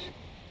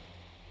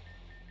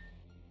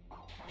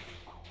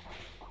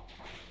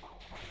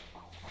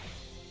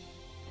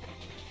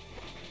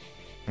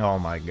 Oh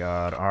my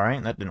god.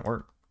 Alright, that didn't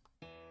work.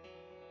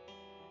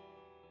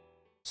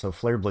 So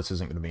Flare Blitz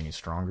isn't going to be any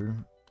stronger.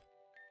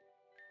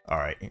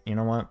 Alright, you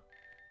know what?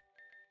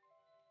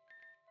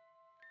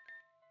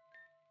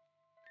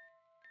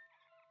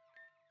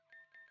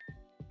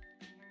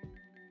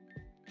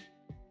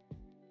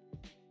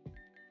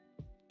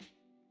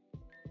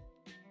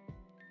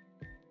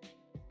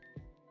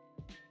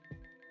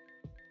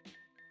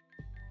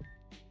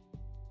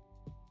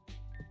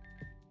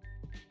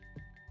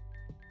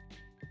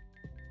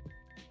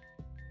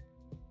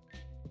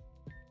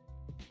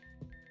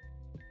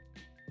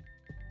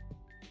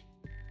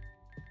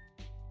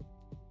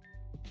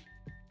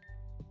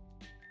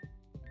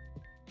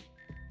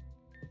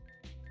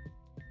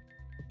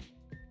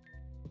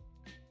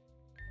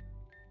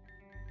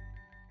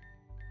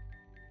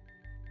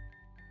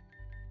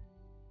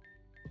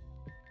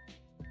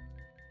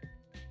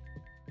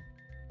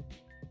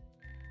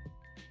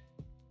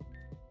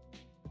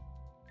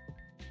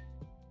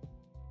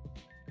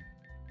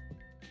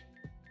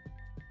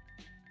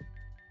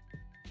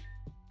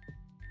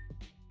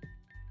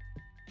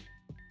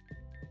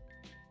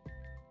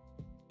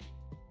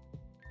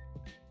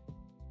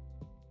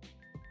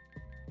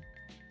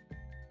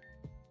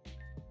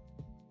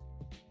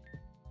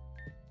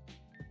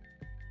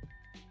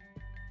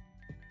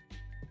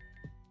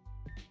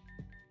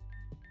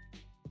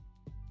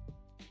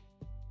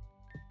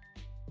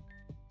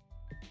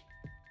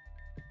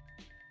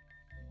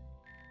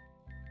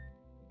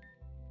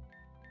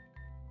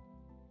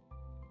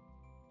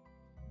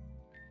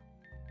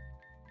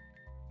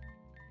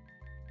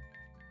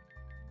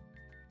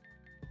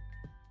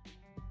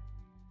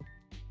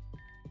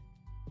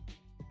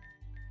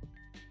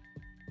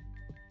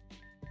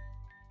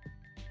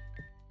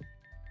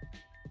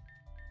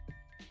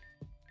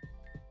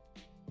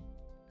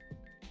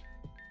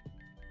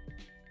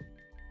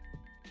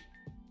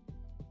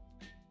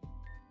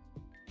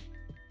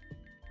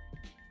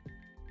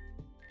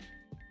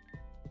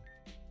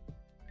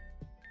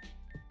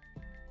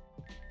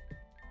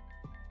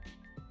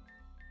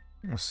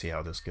 Let's see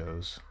how this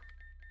goes.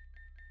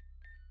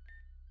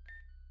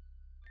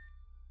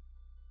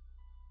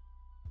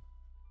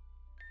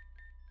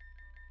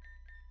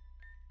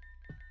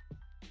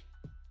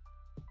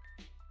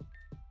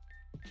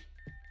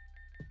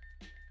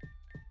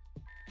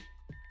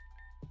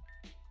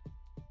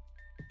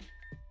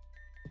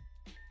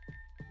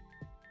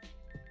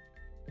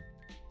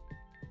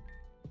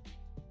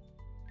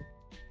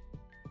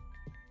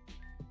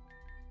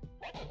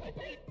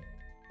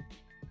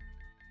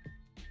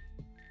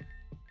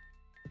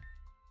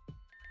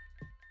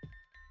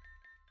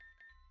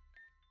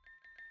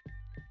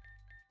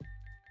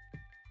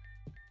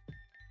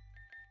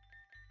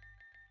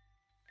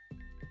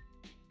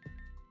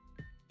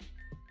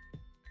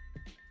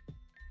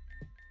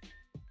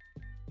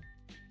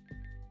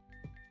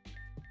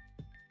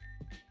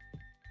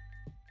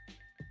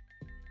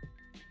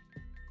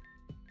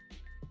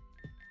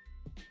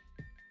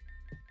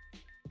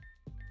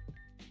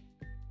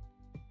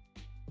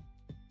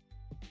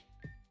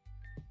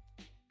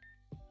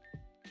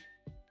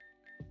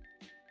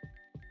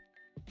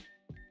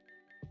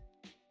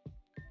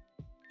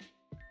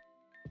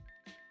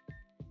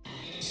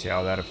 See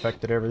how that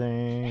affected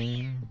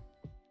everything.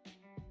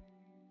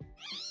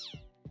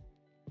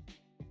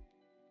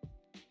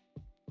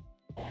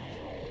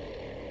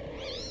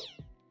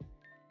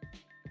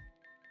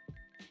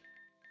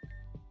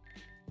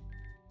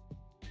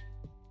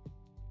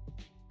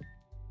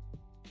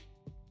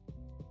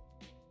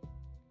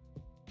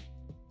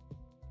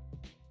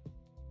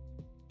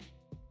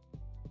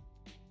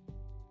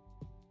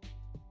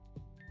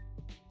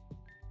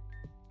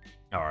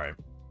 Alright.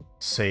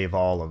 Save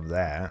all of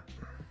that.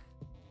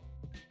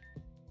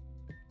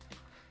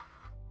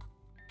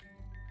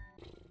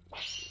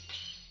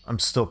 I'm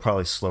still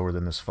probably slower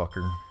than this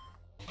fucker.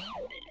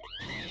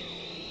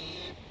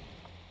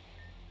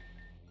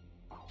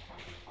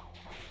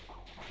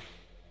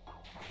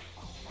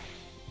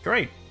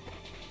 Great.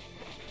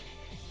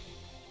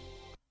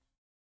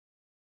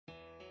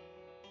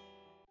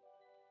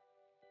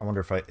 I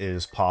wonder if it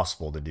is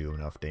possible to do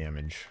enough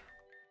damage.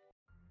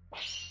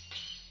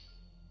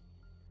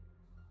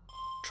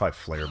 Try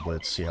Flare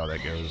Blitz, see how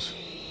that goes.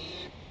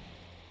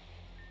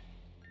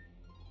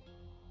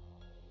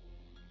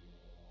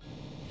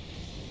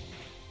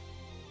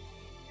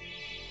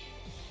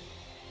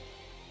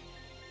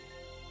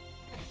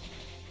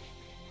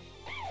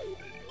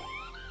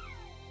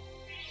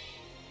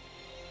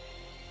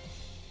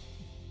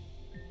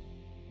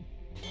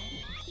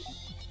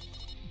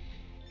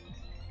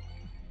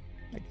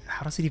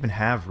 How does it even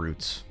have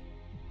roots?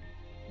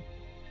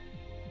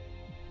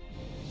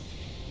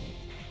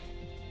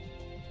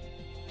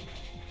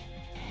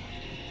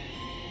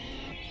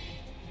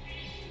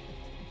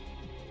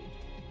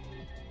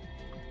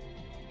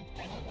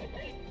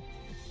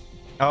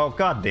 Oh,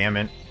 god damn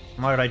it.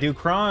 Why did I do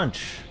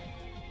crunch?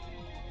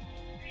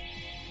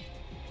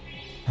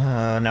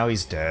 Now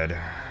he's dead.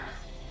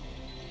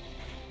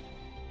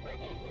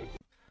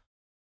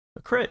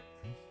 A crit.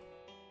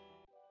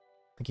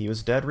 I think he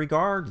was dead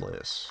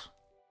regardless.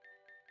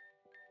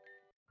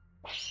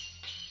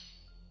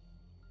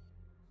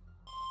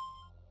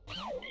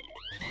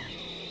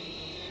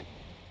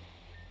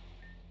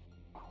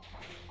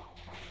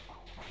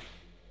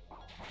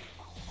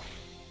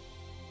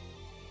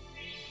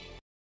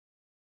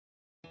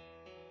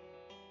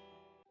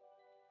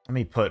 Let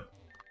me put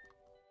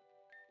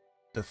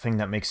the thing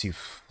that makes you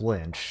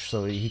flinch.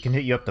 So he can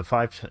hit you up to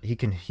 5.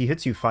 He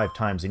hits you 5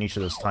 times, and each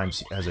of those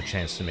times has a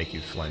chance to make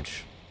you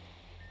flinch.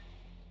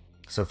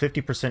 So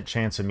 50%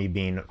 chance of me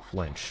being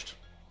flinched,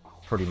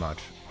 pretty much.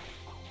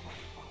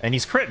 And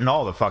he's critting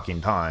all the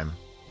fucking time.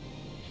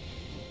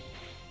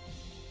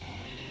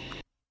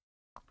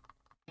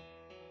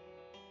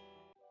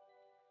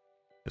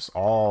 Just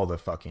all the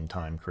fucking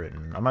time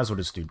critting. I might as well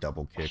just do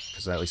double kick,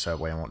 because at least that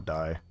way I won't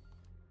die.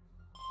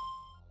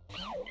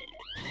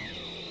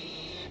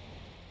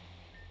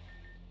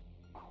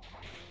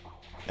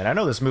 And I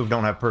know this move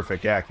don't have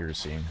perfect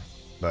accuracy,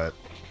 but...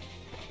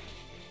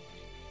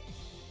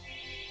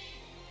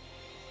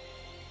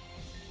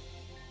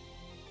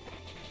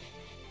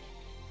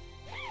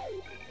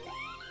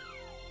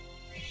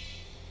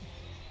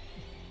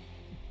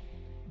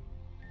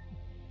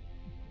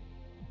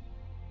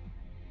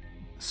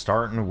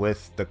 starting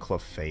with the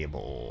Clefable.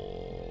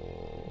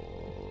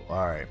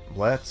 Alright,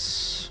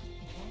 let's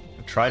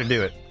try to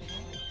do it.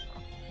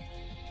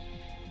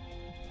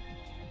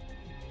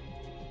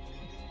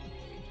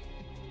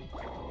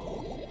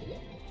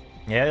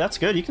 Yeah, that's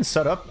good. You can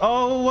set up...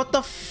 Oh, what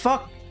the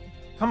fuck?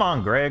 Come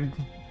on, Greg.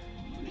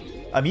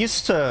 I'm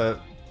used to...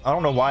 I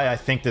don't know why I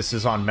think this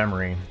is on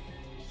memory.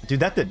 Dude,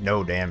 that did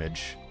no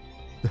damage.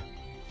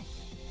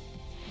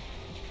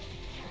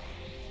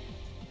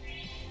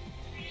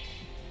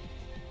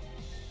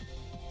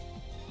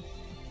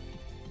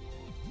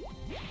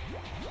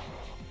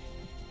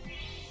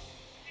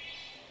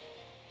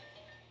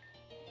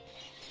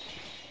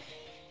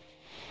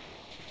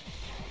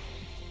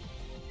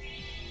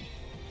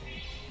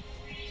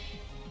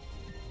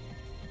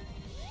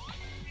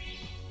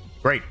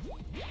 Great.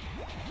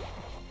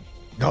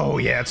 Oh,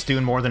 yeah, it's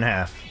doing more than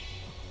half.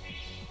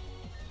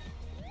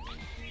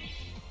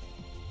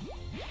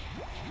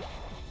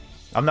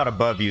 I'm not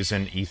above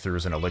using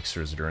ethers and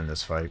elixirs during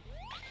this fight.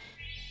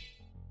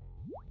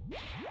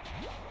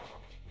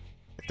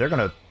 If they're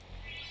gonna...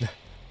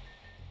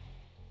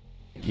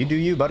 You do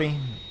you, buddy.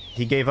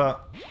 He gave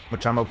up,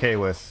 which I'm okay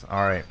with.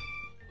 Alright.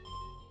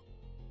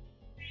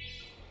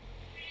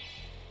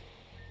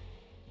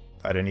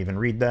 I didn't even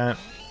read that.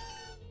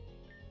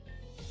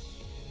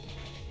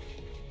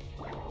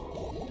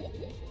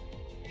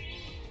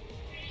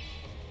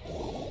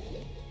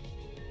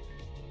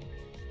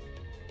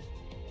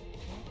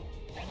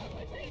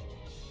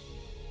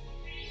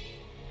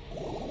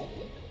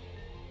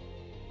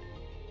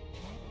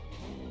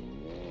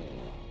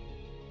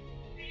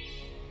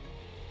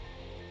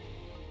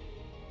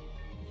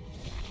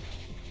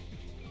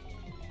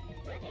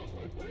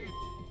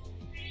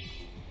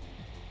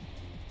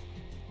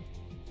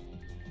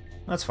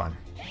 That's fine.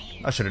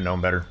 I should have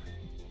known better.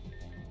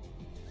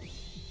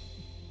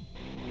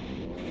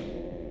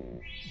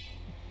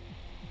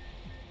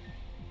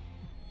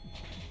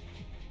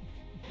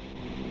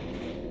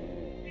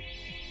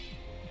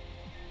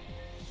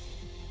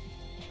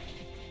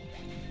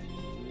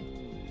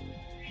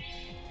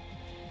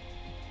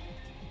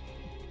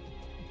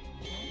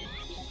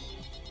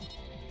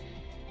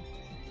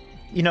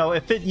 You know,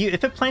 if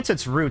it plants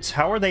its roots,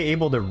 how are they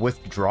able to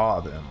withdraw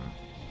them?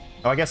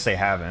 Oh, I guess they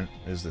haven't,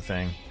 is the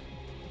thing.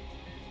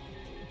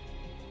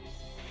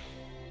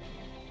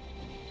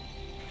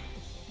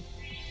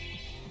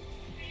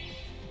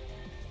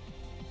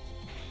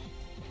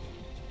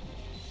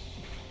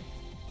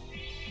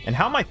 And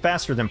how am I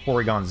faster than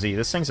Porygon Z?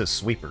 This thing's a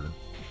sweeper.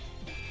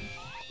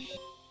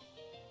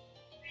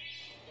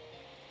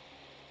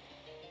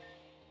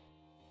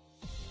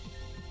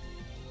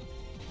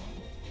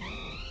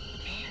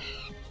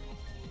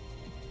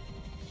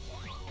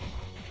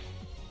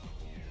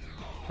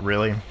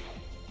 Really?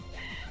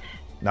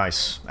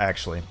 Nice,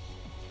 actually.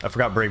 I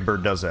forgot Brave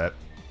Bird does that.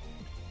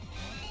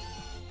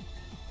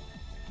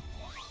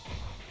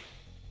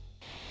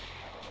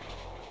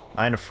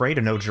 I ain't afraid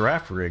of no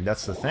giraffe rig,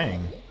 that's the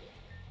thing.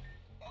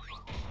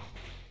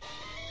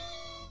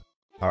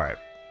 Alright.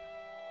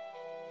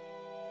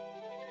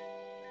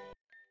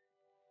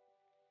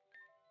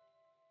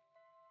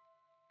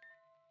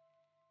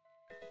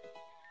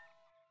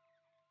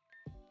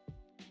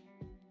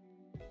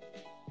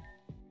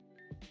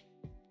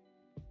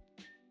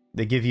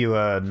 They give you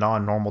a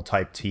non-normal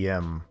type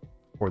TM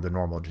for the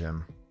normal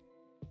gym.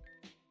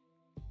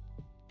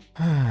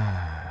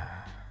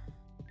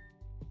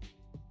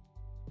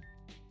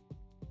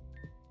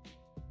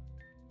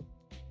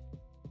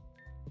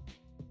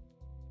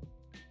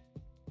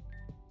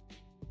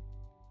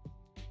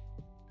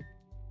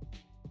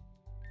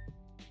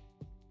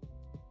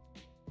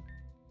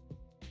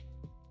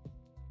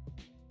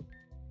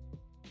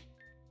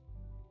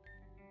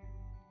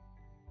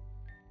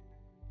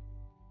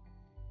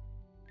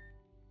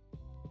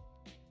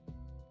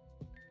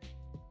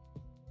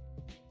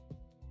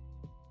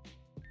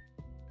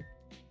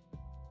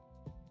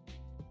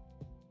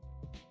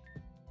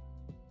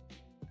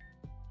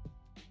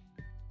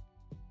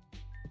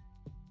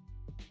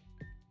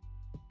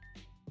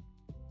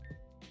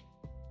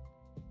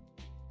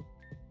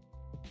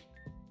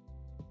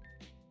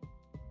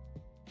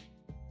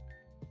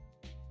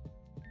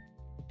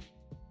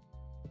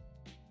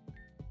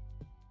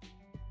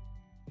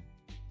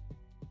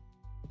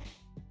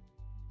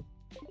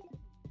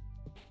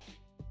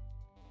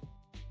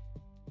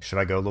 Should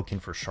I go looking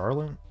for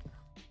Charlotte?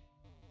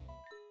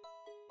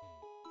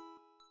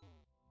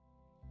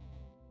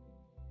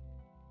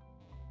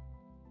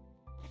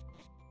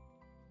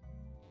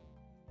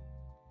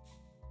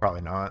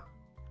 Probably not.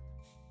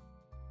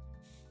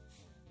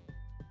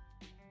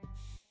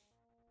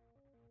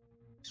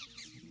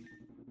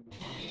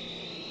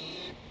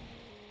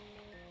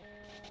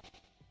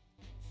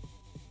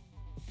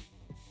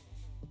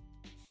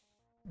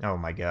 Oh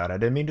my god, I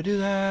didn't mean to do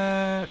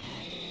that!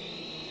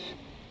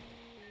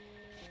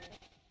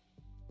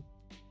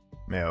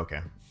 Yeah,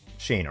 okay.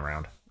 She ain't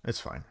around.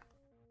 It's fine.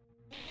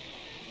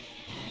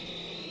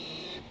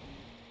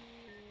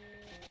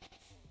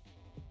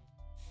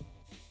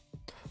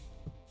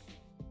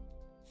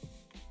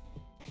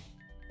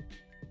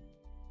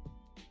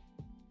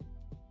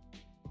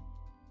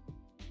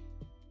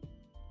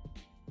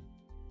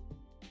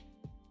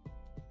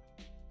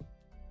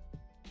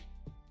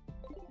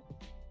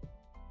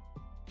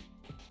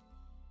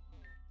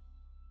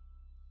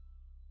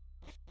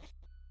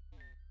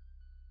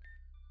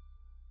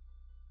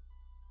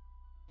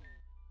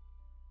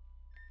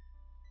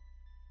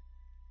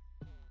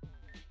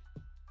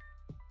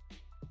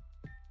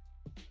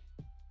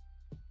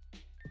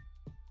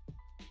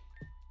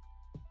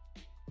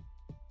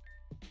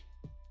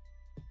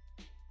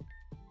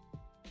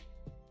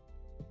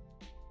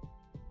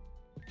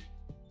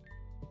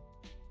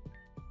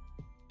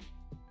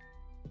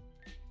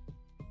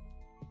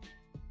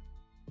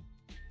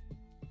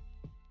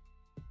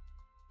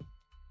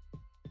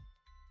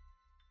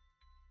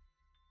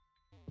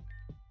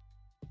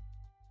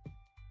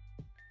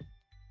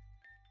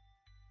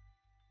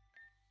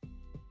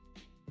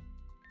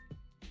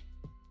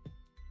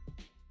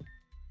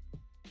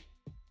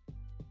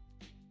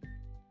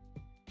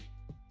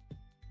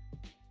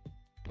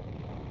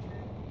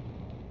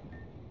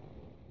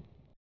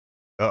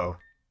 Uh-oh.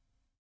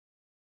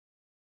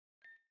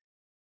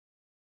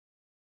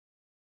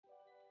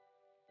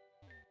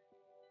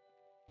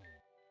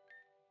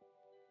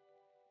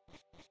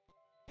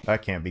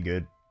 That can't be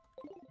good.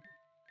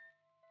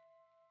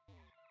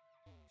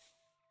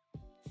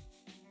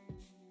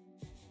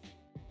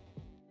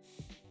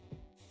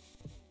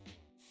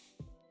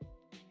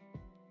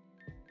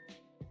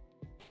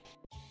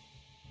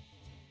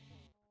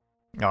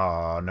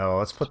 Oh no,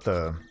 let's put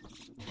the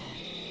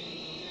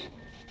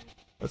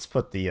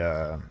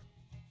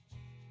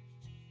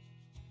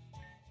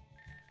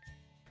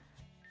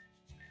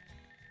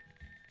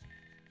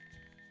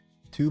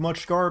too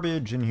much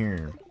garbage in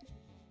here.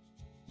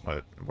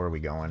 What, where are we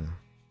going?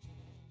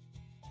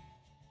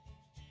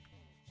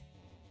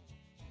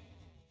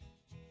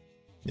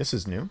 This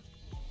is new,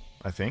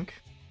 I think.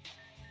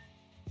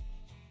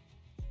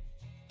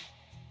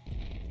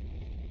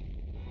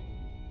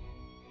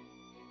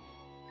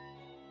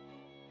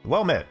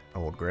 Well met,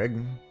 old Greg.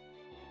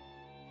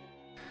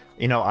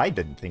 You know, I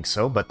didn't think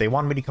so, but they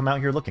wanted me to come out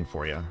here looking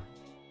for you.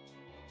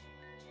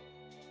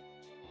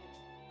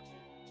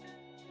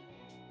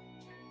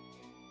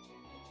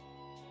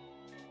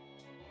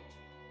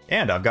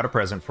 And I've got a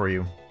present for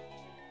you.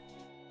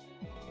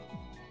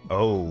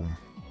 Oh.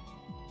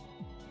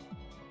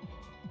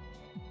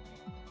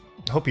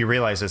 I hope you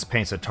realize this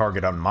paints a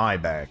target on my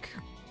back.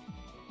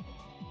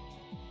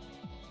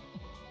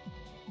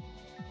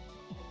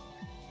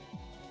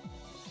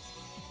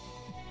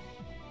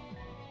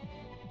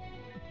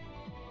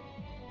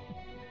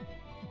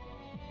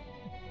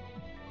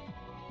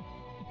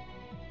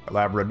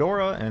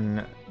 Labradora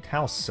and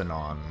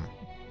Calcinon.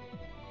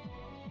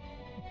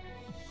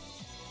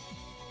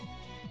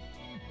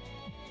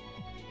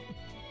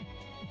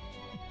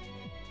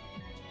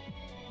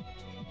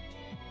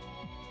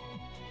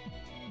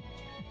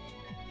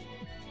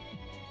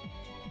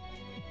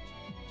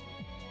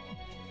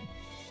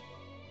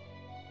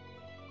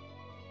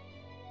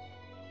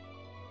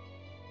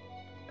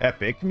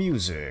 Epic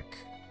music.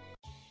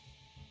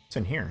 What's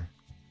in here?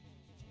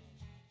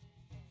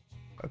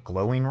 A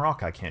glowing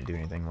rock I can't do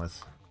anything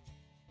with.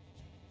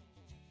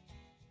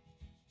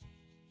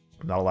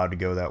 I'm not allowed to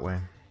go that way.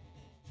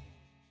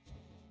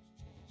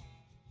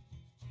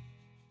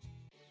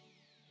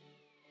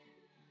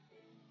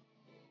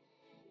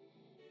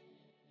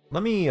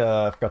 Let me,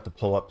 I forgot to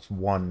pull up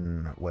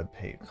one web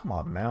page. Come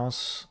on,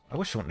 mouse. I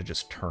wish it wouldn't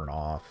just turn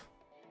off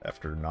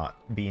after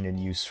not being in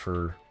use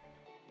for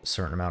a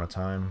certain amount of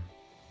time.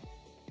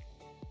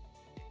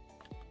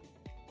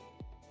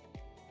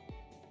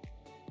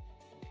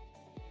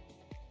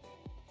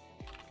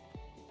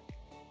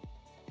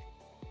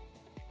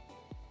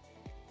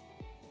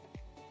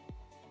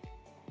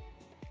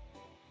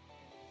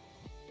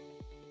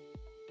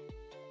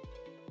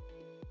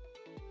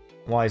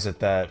 Why is it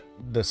that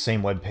the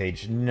same web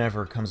page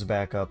never comes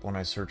back up when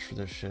I search for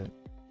this shit?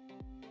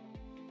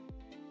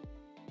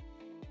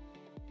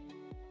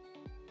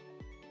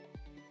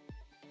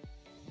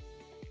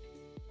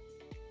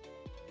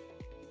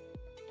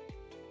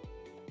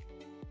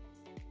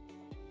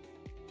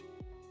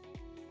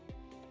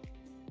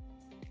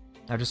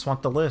 I just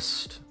want the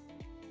list.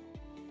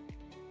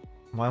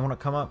 Why won't it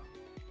come up?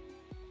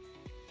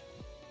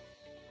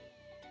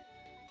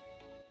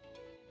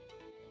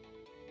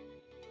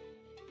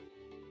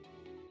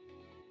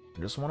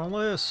 I just want a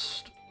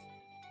list.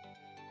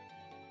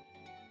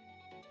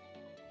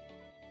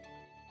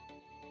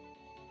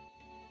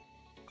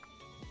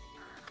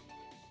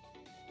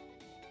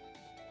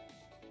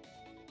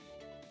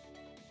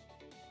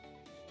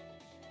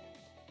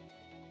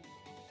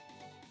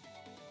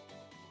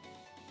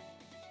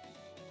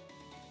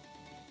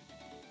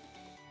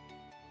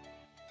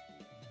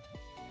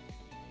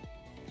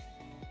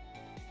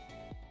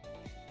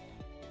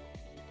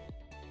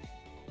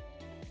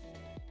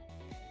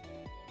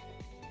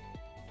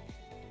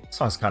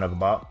 Song's kind of a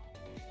bop.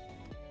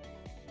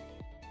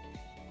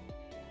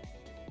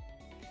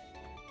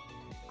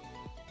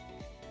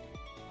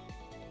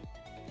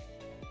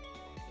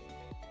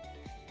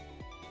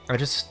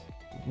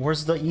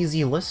 Where's the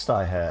easy list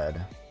I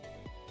had?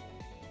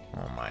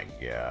 Oh my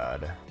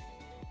god.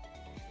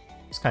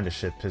 This kind of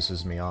shit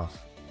pisses me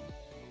off.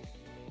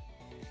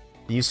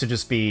 It used to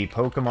just be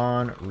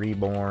Pokemon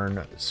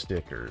Reborn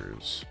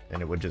stickers,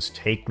 and it would just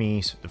take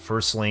me the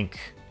first link.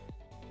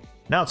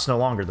 Now it's no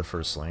longer the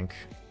first link.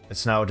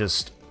 It's now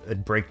just a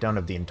breakdown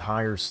of the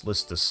entire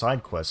list of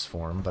side quests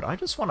for him, but I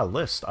just want a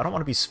list. I don't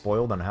want to be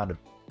spoiled on how to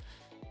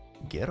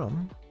get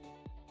them.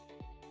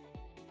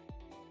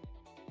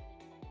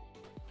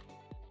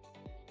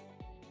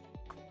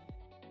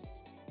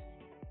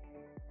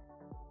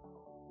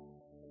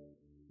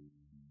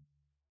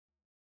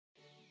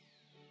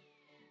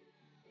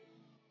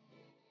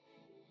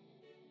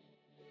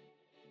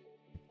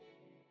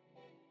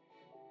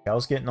 I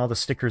was getting all the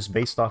stickers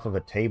based off of a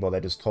table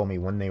that just told me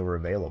when they were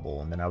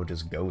available, and then I would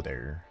just go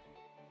there.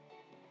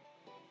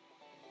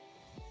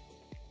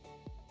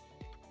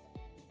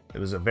 It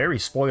was a very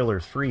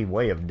spoiler-free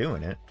way of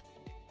doing it.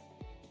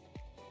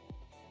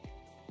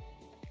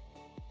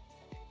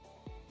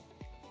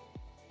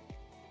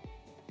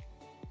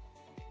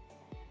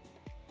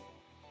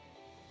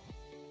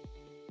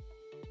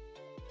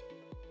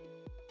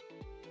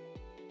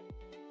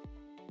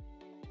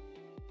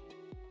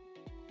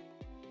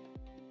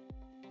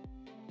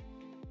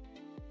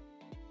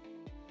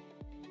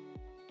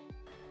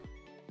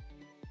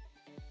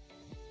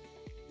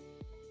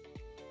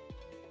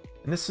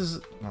 And this is...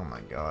 oh my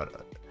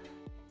god.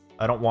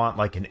 I don't want,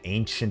 like, an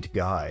ancient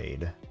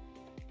guide.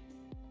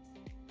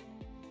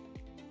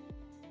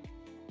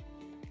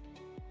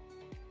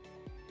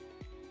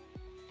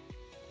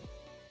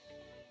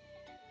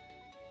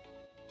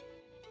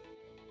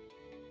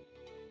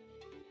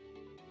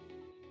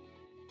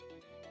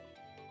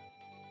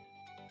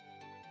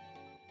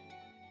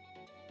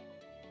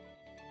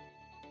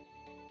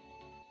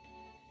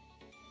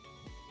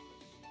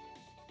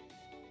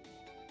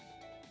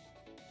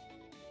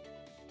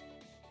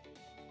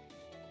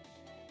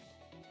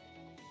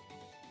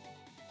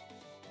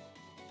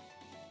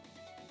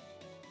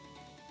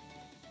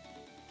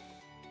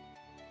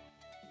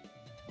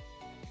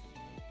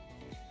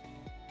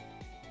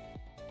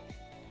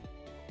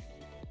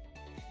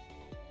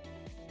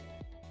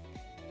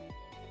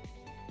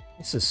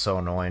 This is so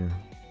annoying.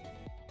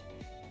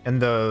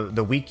 And the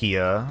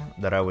Wikia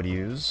that I would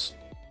use,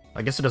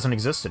 I guess it doesn't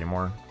exist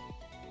anymore.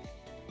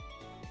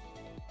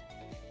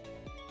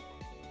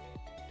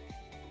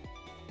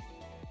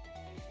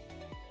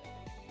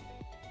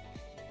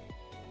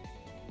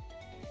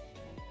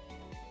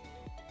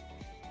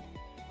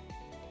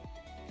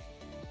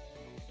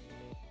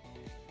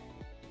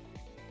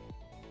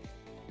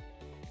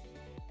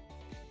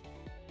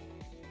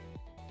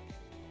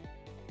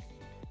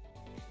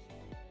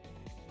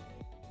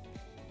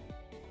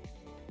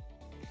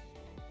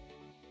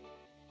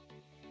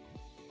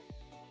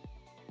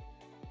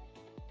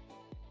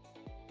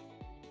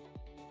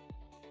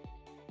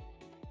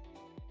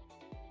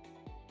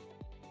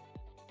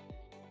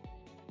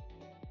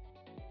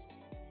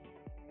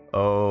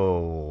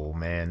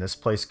 this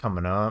place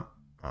coming up.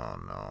 Oh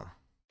no.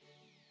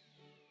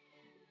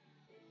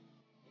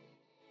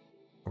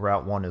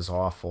 Route 1 is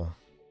awful.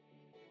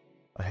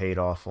 I hate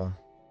awful.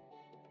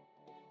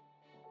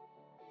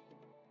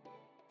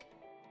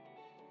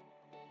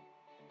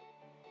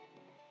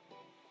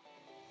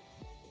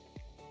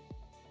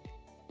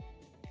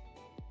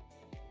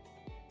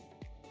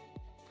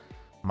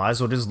 Might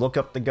as well just look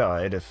up the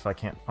guide if I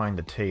can't find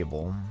the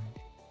table.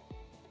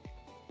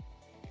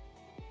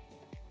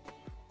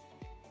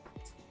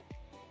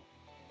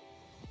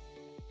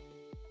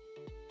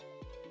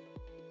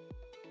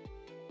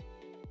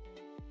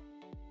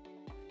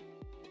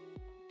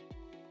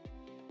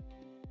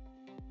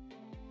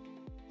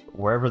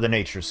 Wherever the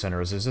nature center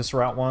is this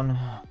Route 1?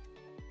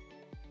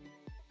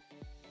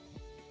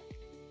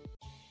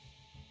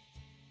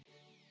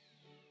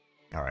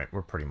 Alright,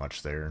 we're pretty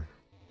much there.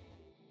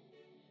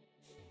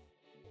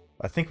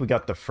 I think we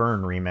got the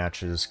Fern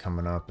rematches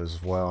coming up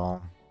as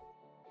well.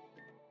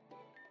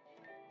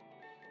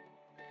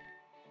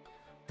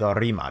 The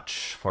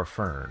rematch for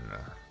Fern.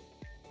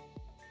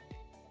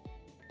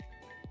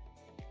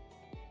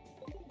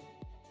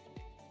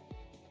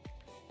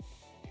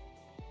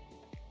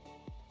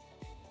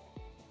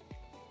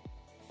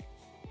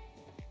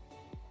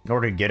 In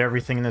order to get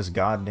everything in this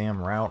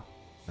goddamn route,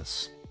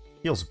 this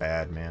feels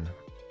bad, man.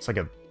 It's like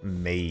a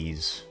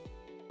maze.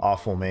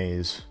 Awful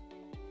maze.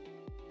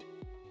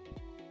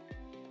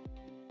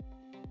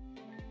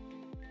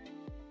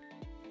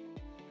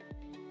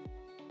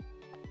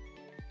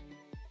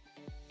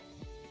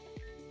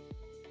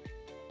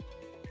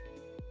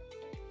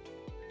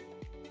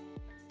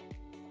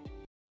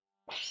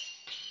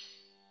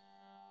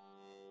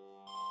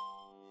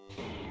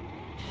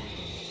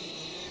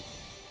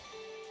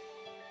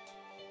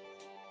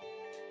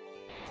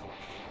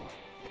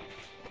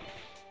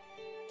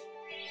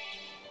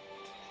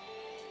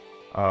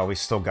 We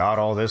still got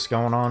all this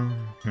going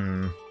on?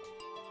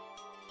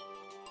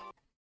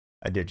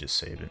 I did just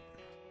save it.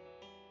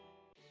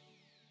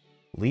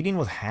 Leading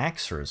with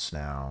Haxorus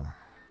now.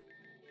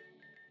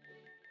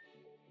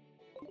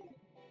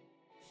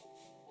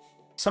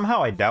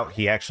 Somehow I doubt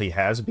he actually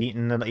has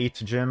beaten the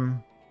 8th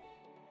gym.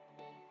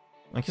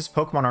 Like, his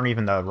Pokemon aren't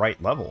even the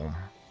right level.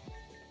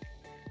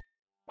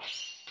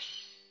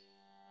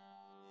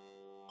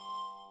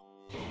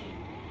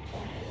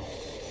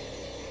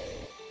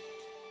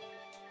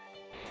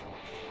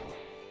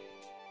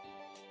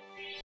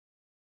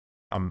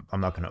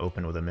 I'm not going to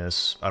open with a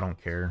miss. I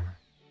don't care.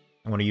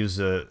 I'm going to use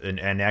an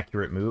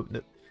inaccurate move.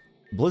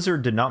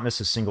 Blizzard did not miss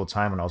a single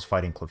time when I was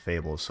fighting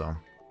Clefable, so...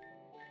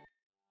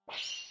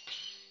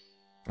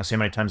 I'll see how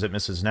many times it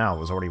misses now. It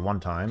was already one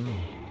time.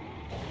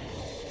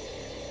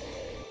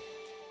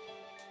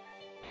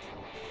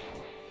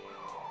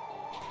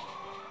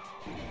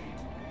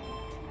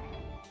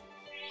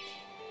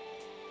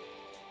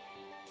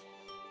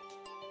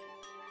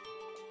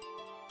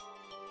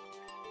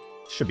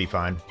 Should be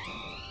fine.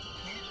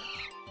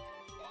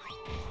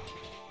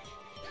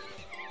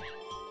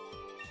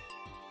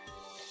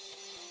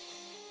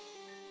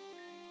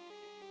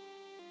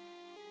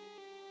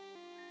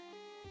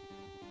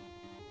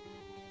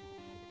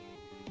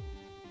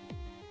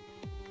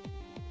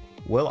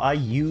 Will I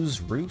use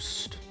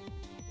Roost?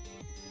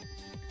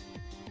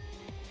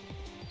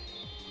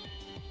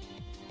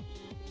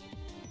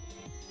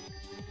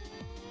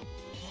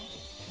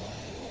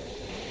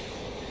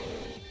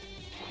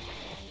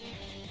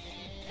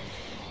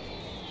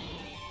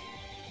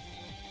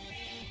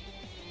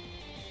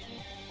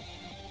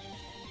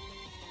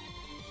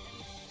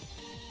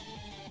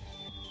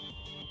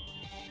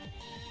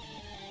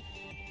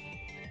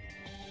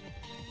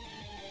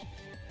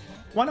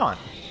 Why not?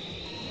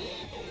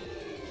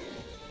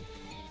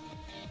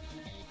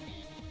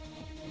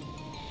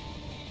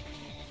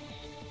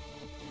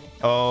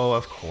 Oh,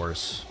 of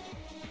course.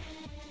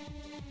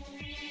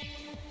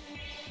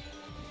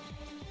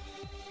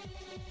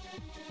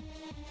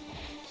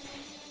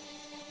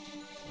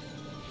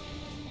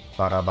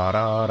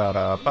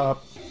 Ba-da-ba-da-da-da-ba.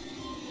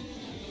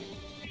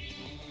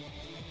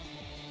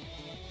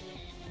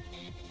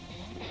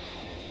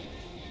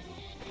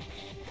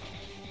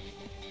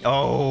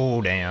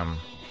 Oh, damn.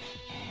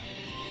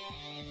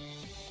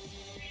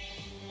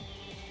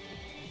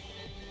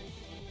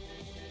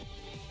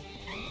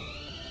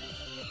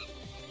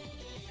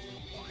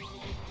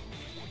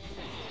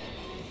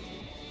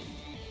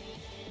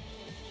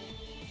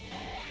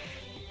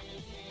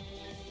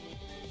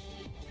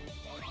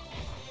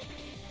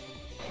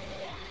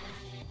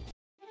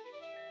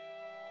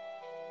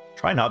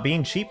 Try not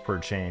being cheap for a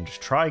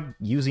change. Try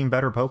using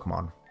better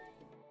Pokemon.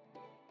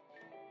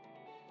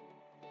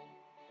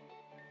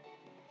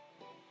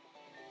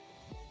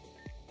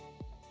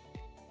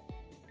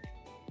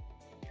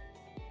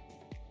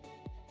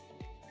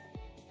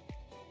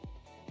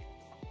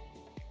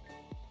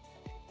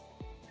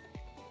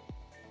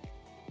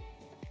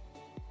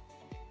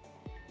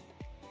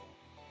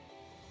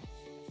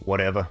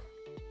 Whatever.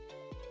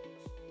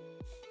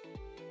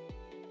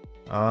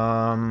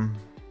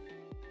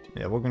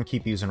 Yeah, we're gonna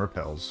keep using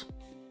repels.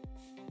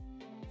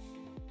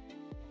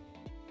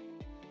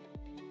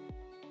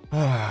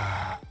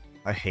 I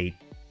hate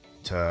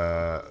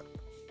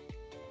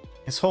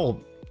this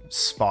whole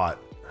spot.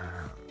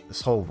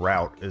 This whole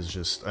route is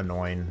just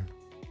annoying.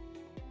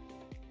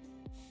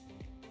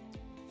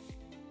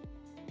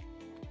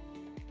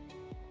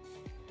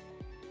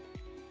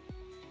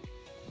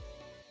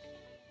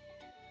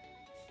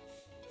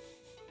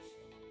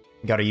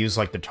 Gotta use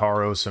like the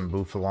Tauros and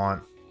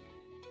Bouffalant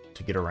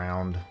to get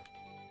around.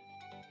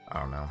 I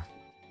don't know.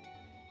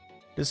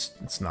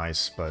 It's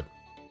nice, but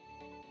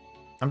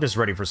I'm just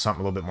ready for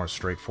something a little bit more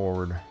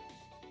straightforward.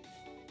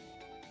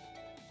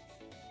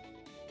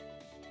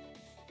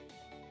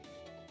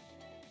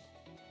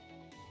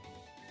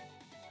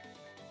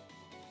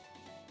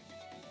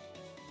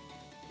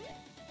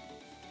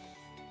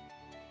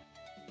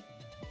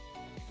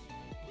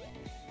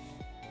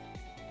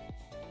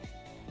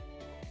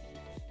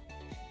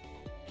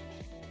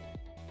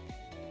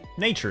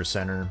 Nature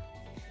Center.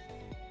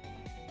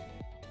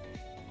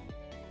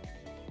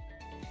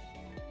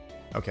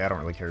 Okay, I don't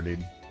really care,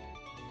 dude.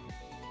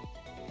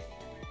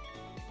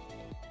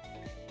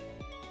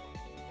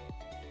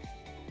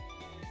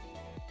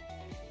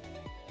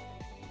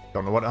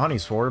 Don't know what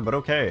honey's for, but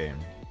okay.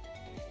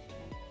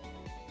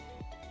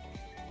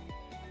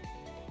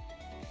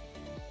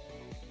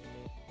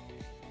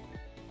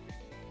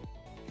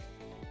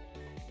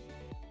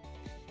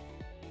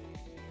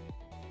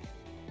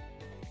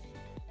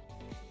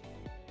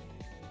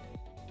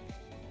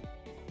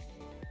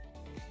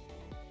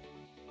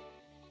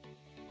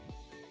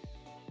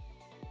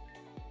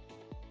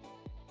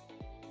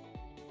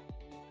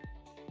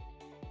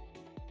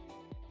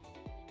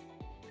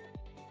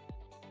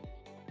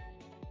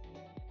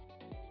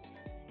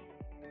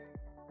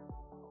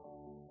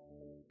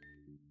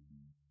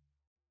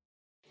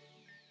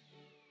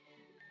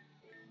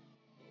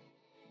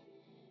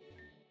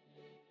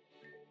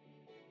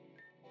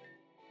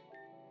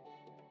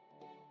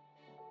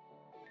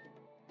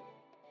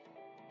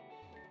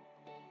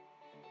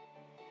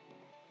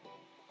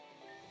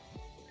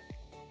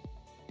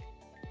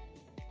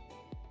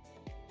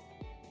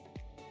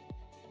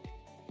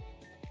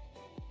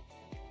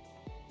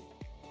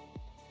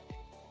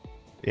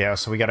 Yeah,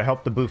 so we gotta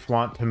help the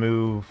Bouffalant to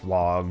move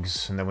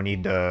logs, and then we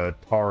need the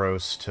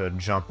Tauros to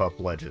jump up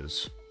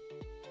ledges.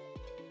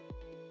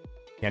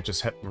 Can't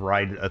just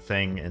ride a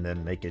thing and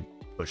then make it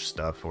push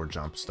stuff or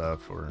jump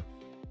stuff or...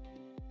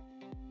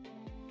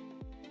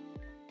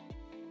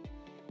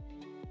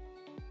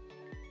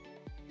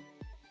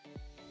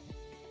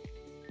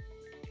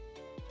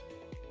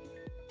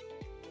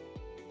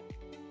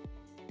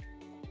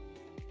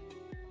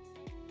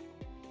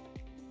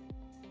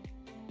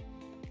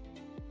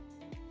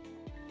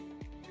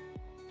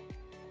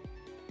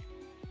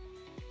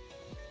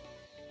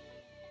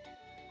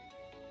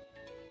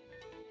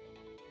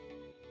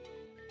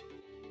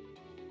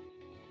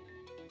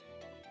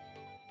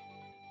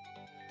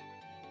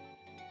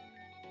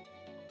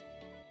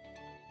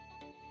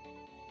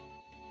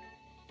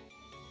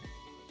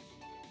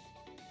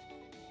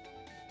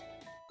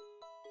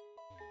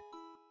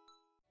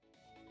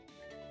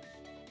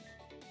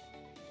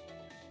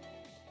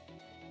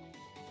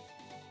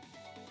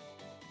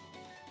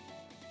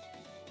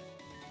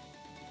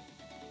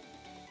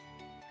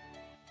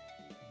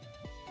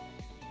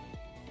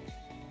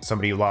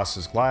 Somebody who lost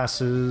his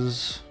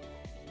glasses.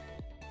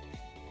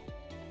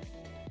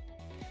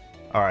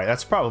 Alright,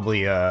 that's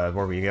probably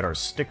where we get our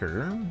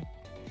sticker.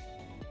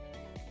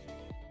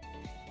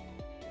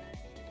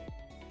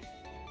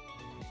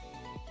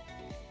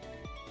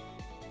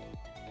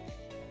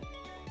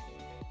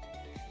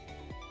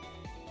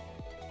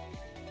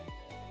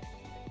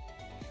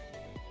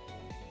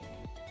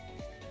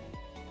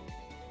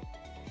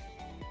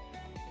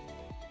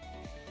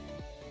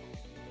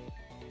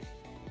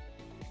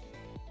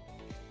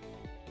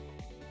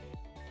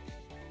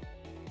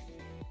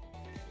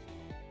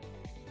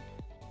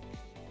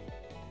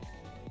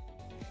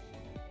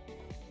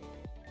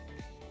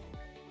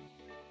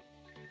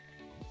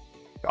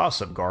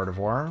 Gossip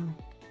Gardevoir.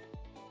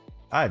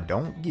 I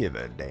don't give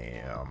a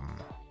damn.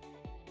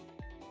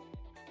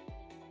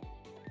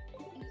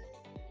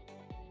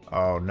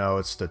 Oh no,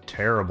 it's the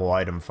terrible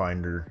item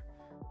finder.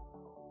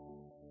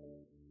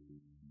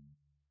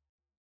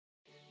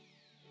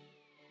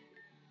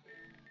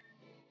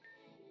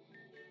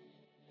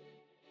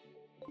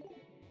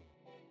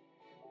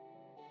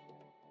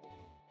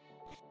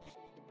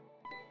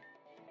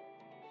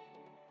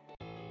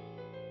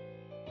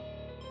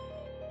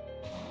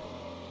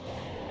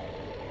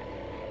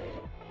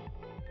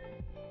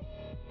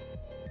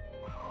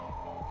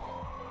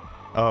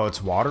 Oh,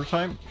 it's water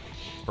type?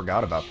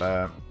 Forgot about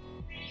that.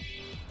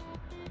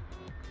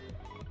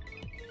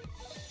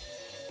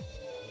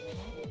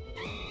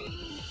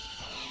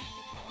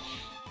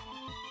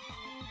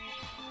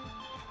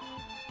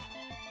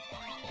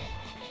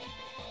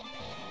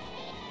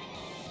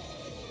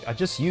 I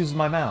just used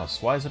my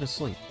mouse. Why is it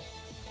asleep?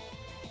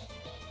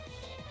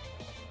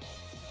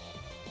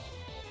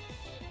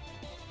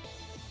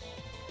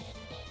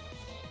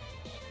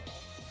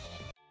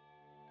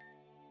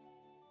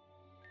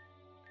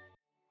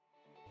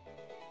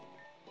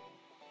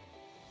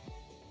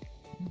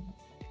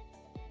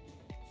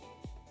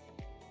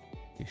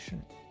 Holy shit.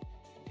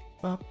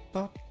 Bop,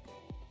 bop.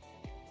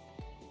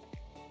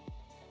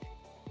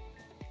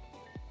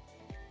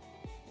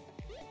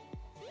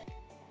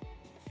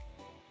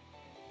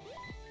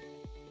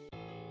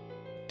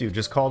 Dude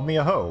just called me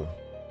a hoe.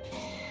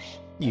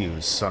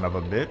 You son of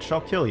a bitch,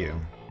 I'll kill you.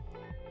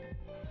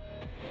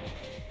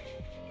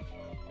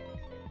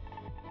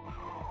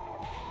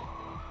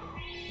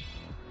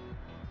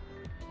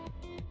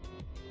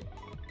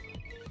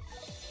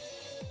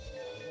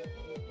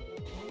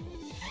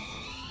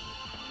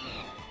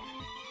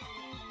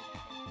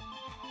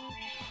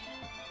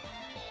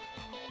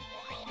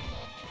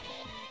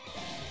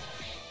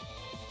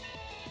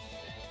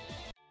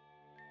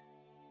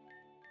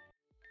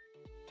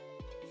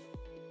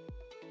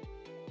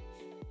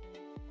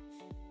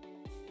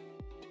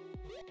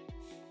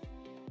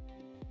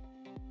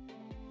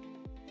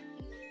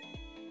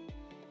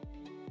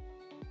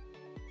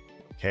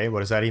 Okay,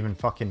 what does that even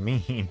fucking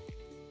mean?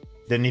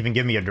 Didn't even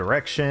give me a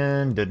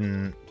direction,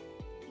 didn't...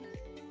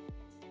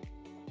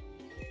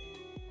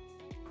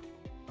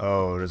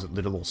 Oh, there's a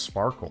little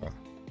sparkle.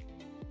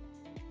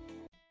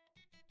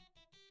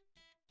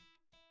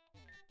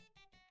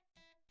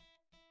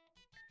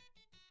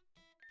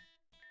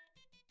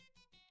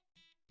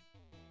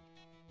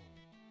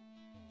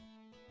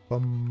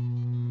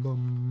 Bum,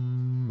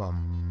 bum,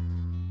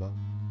 bum,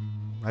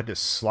 bum. I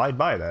just slide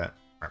by that.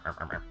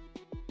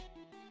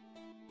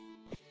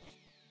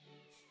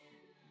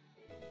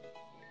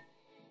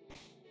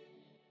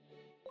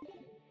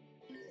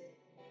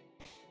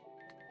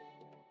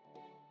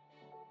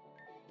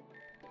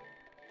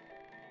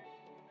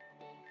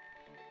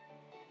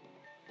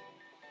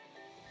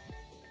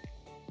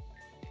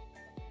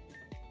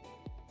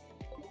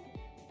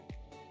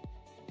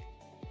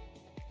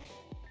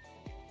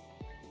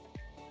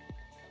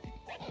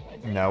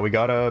 Now we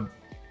gotta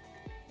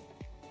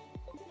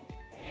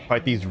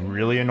fight these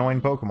really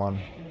annoying Pokemon.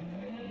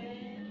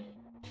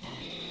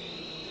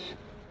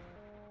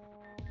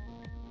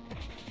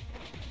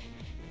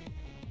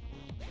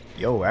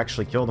 Yo,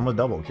 actually killed him with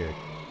double kick.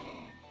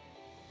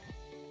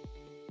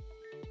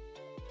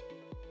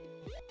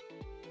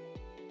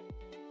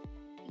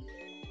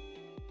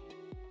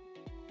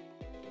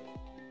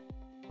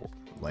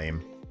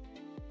 Lame.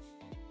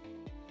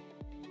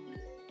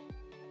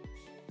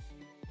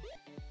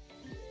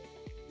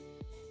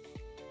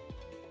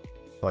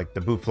 Like,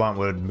 the Boufflant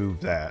would move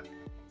that.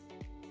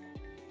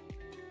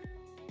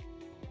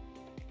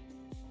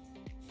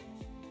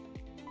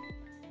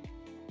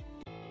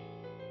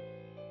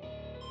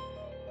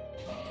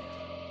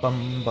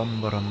 Bum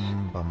bum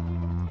bum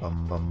bum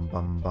bum bum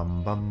bum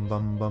bum bum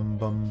bum bum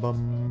bum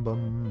bum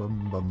bum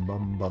bum bum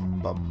bum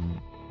bum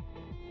bum.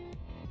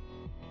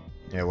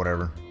 Yeah,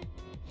 whatever.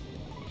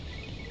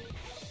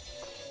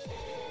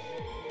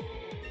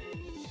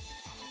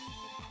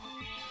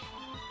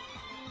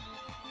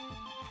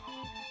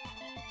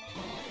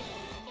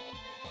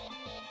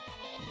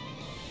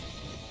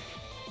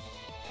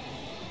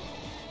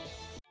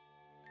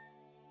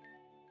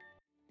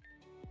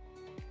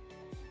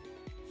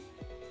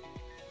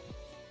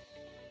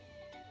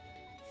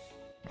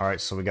 Alright,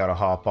 so we gotta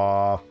hop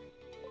off.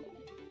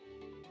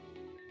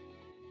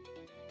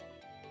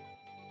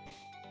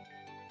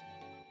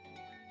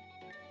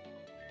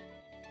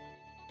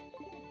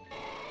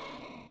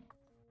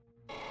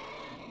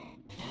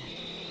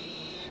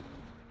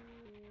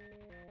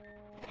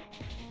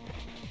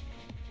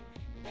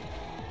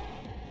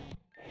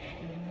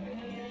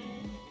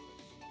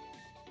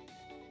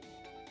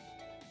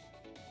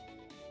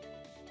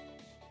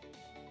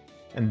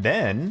 And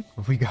then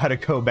we gotta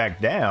go back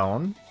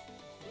down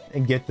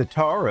and get the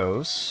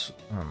Tauros.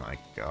 Oh my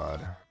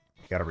god.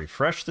 Gotta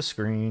refresh the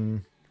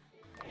screen.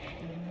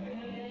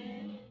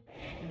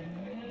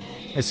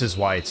 This is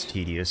why it's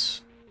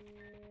tedious.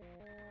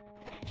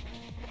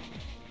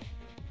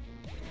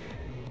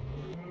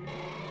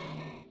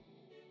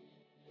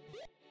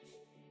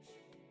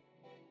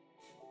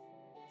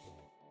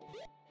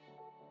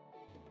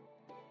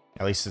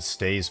 At least it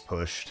stays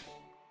pushed.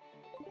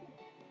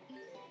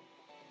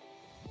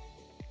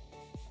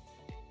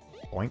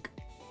 Boink.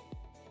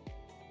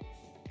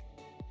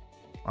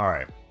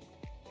 Alright.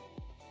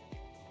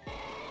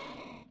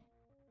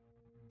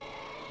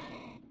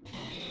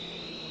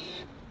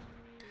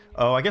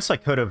 Oh, I guess I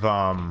could have,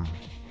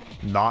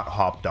 not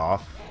hopped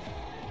off.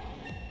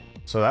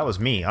 So that was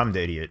me. I'm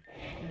the idiot.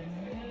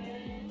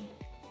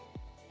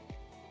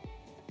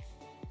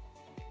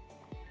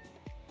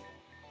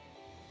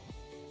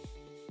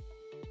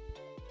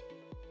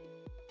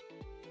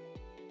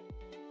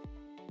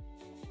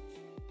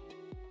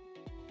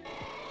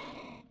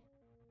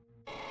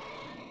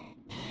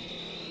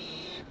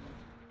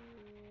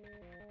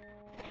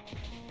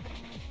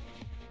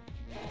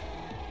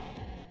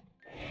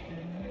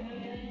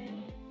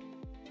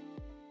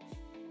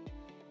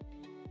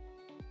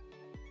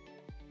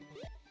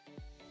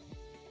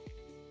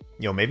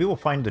 Yo, maybe we'll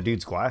find the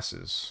dude's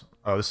glasses.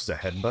 Oh, this is a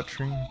headbutt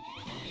tree?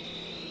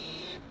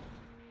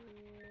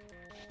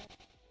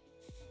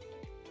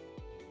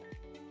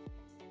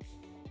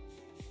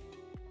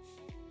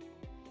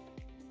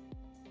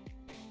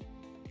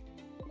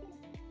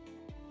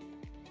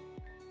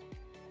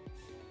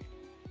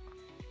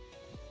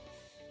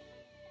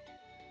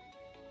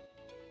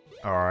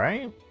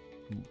 Alright.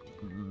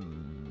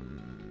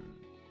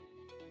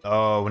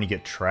 Oh, when you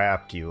get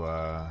trapped, you,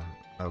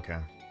 okay.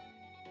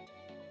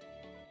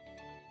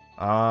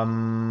 I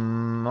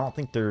don't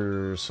think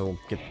there's... So we'll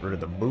get rid of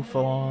the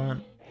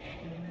Bouffalon.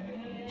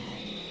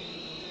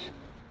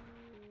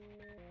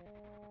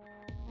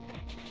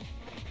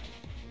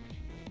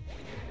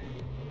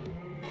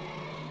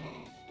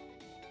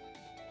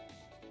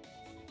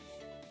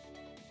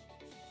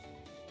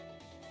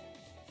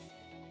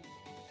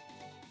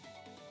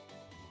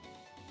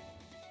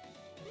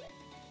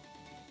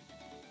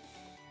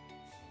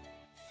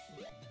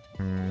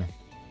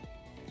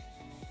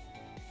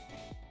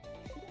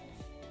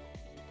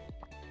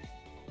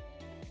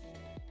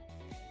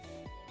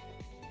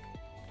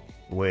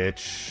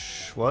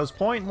 Which was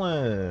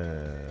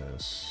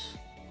pointless.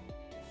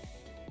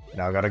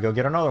 Now I gotta go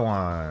get another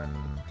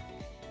one.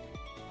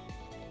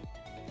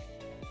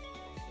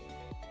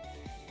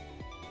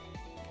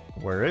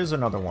 Where is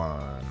another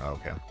one?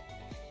 Okay.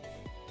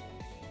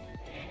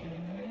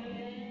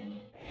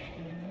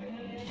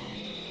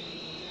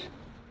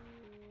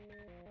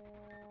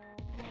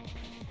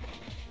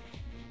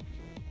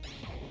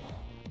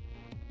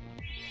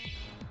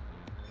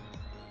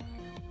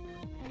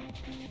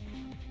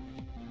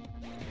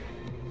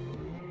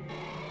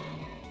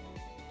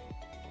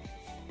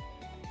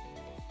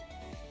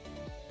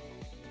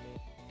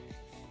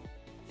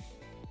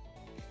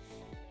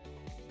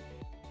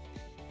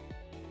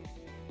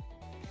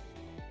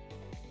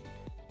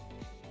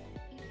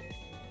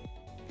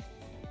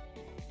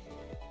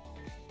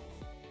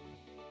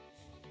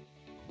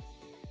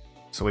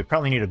 So we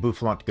probably need a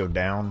Bouffalon to go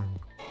down.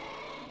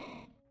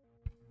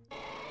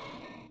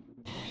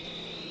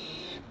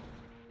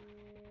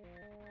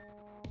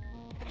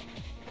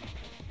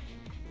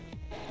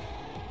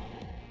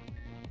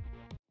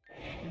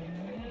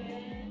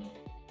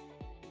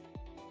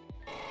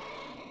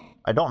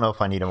 I don't know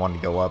if I need one to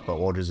go up, but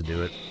we'll just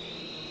do it.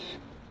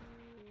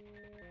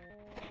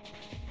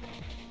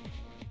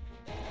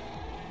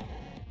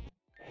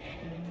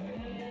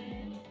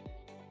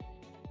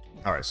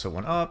 Alright, so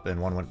one up and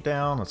one went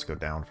down. Let's go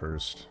down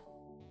first.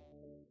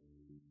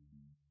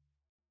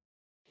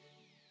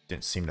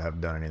 Didn't seem to have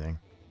done anything.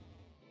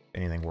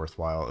 Anything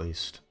worthwhile, at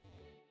least.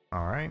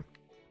 Alright.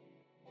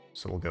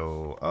 So we'll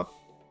go up.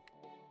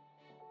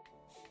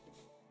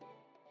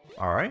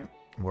 Alright.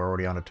 We're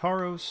already on to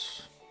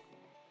Tauros.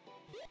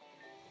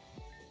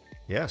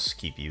 Yes,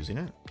 keep using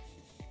it.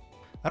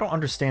 I don't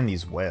understand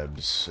these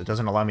webs. It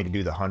doesn't allow me to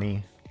do the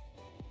honey.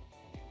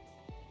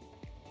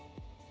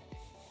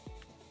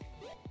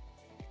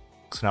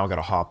 So now I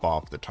gotta hop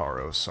off the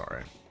Tauros,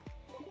 sorry.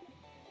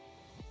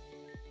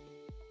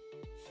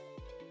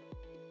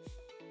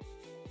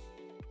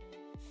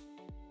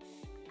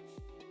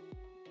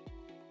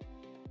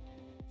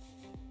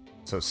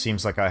 So it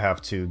seems like I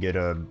have to get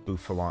a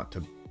Bouffalon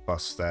to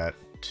bust that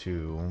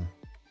too.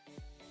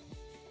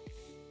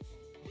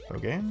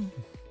 Okay.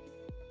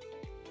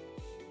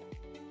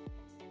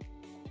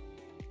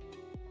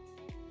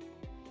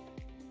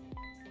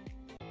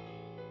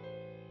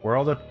 Where are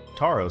all the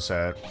Tauros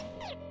at?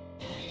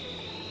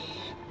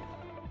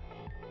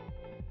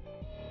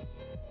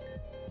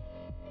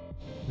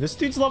 This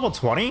dude's level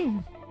 20?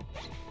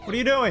 What are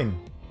you doing?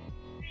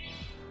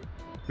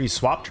 Are you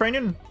swap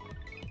training?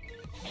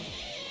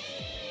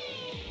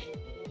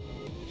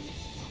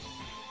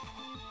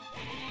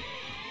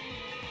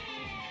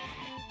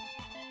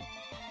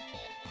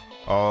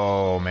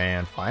 Oh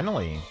man,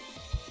 finally.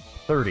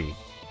 30.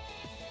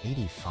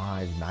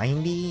 85,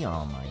 90?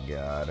 Oh my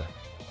god.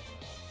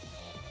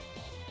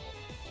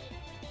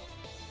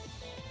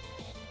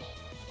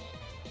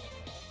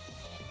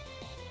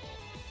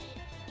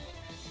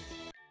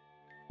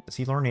 Does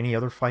he learn any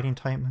other fighting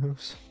type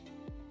moves?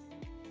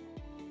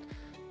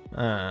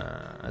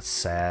 That's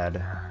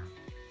sad.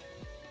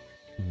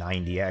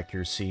 90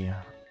 accuracy.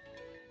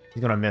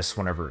 He's gonna miss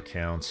whenever it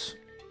counts.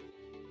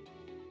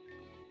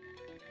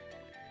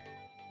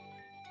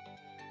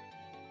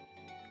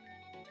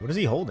 What is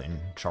he holding?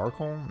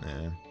 Charcoal?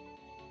 Eh.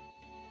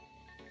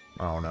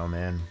 I don't know,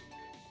 man.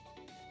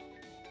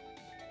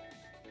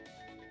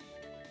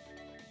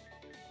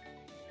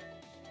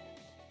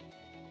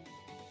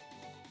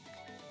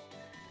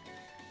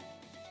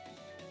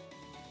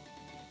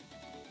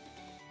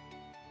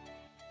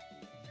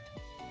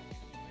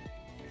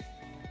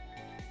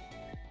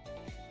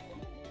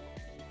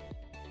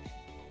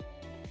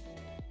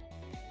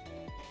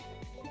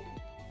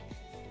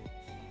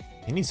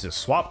 He needs to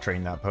swap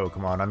train that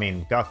Pokemon. I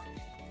mean, got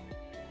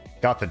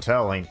the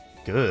tail ain't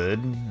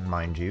good,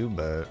 mind you,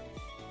 but...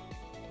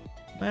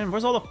 Man,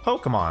 where's all the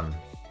Pokemon?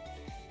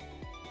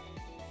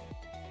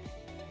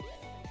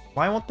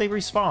 Why won't they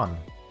respawn?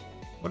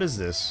 What is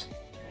this?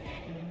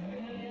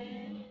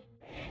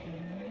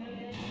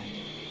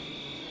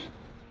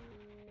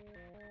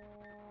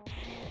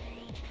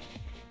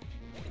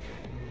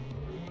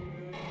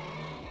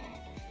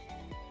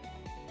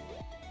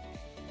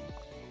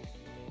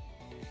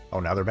 Oh,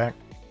 now they're back?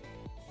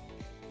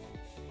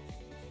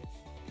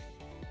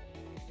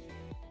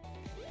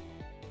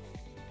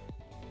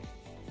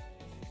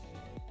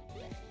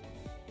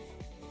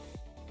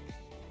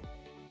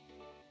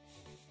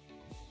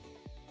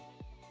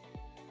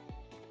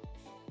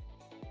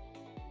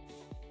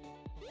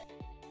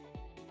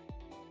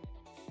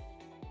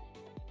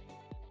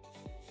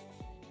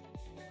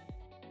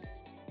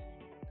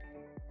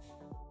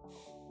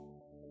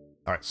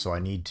 Alright, so I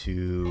need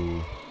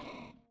to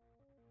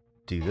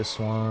do this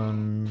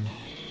one.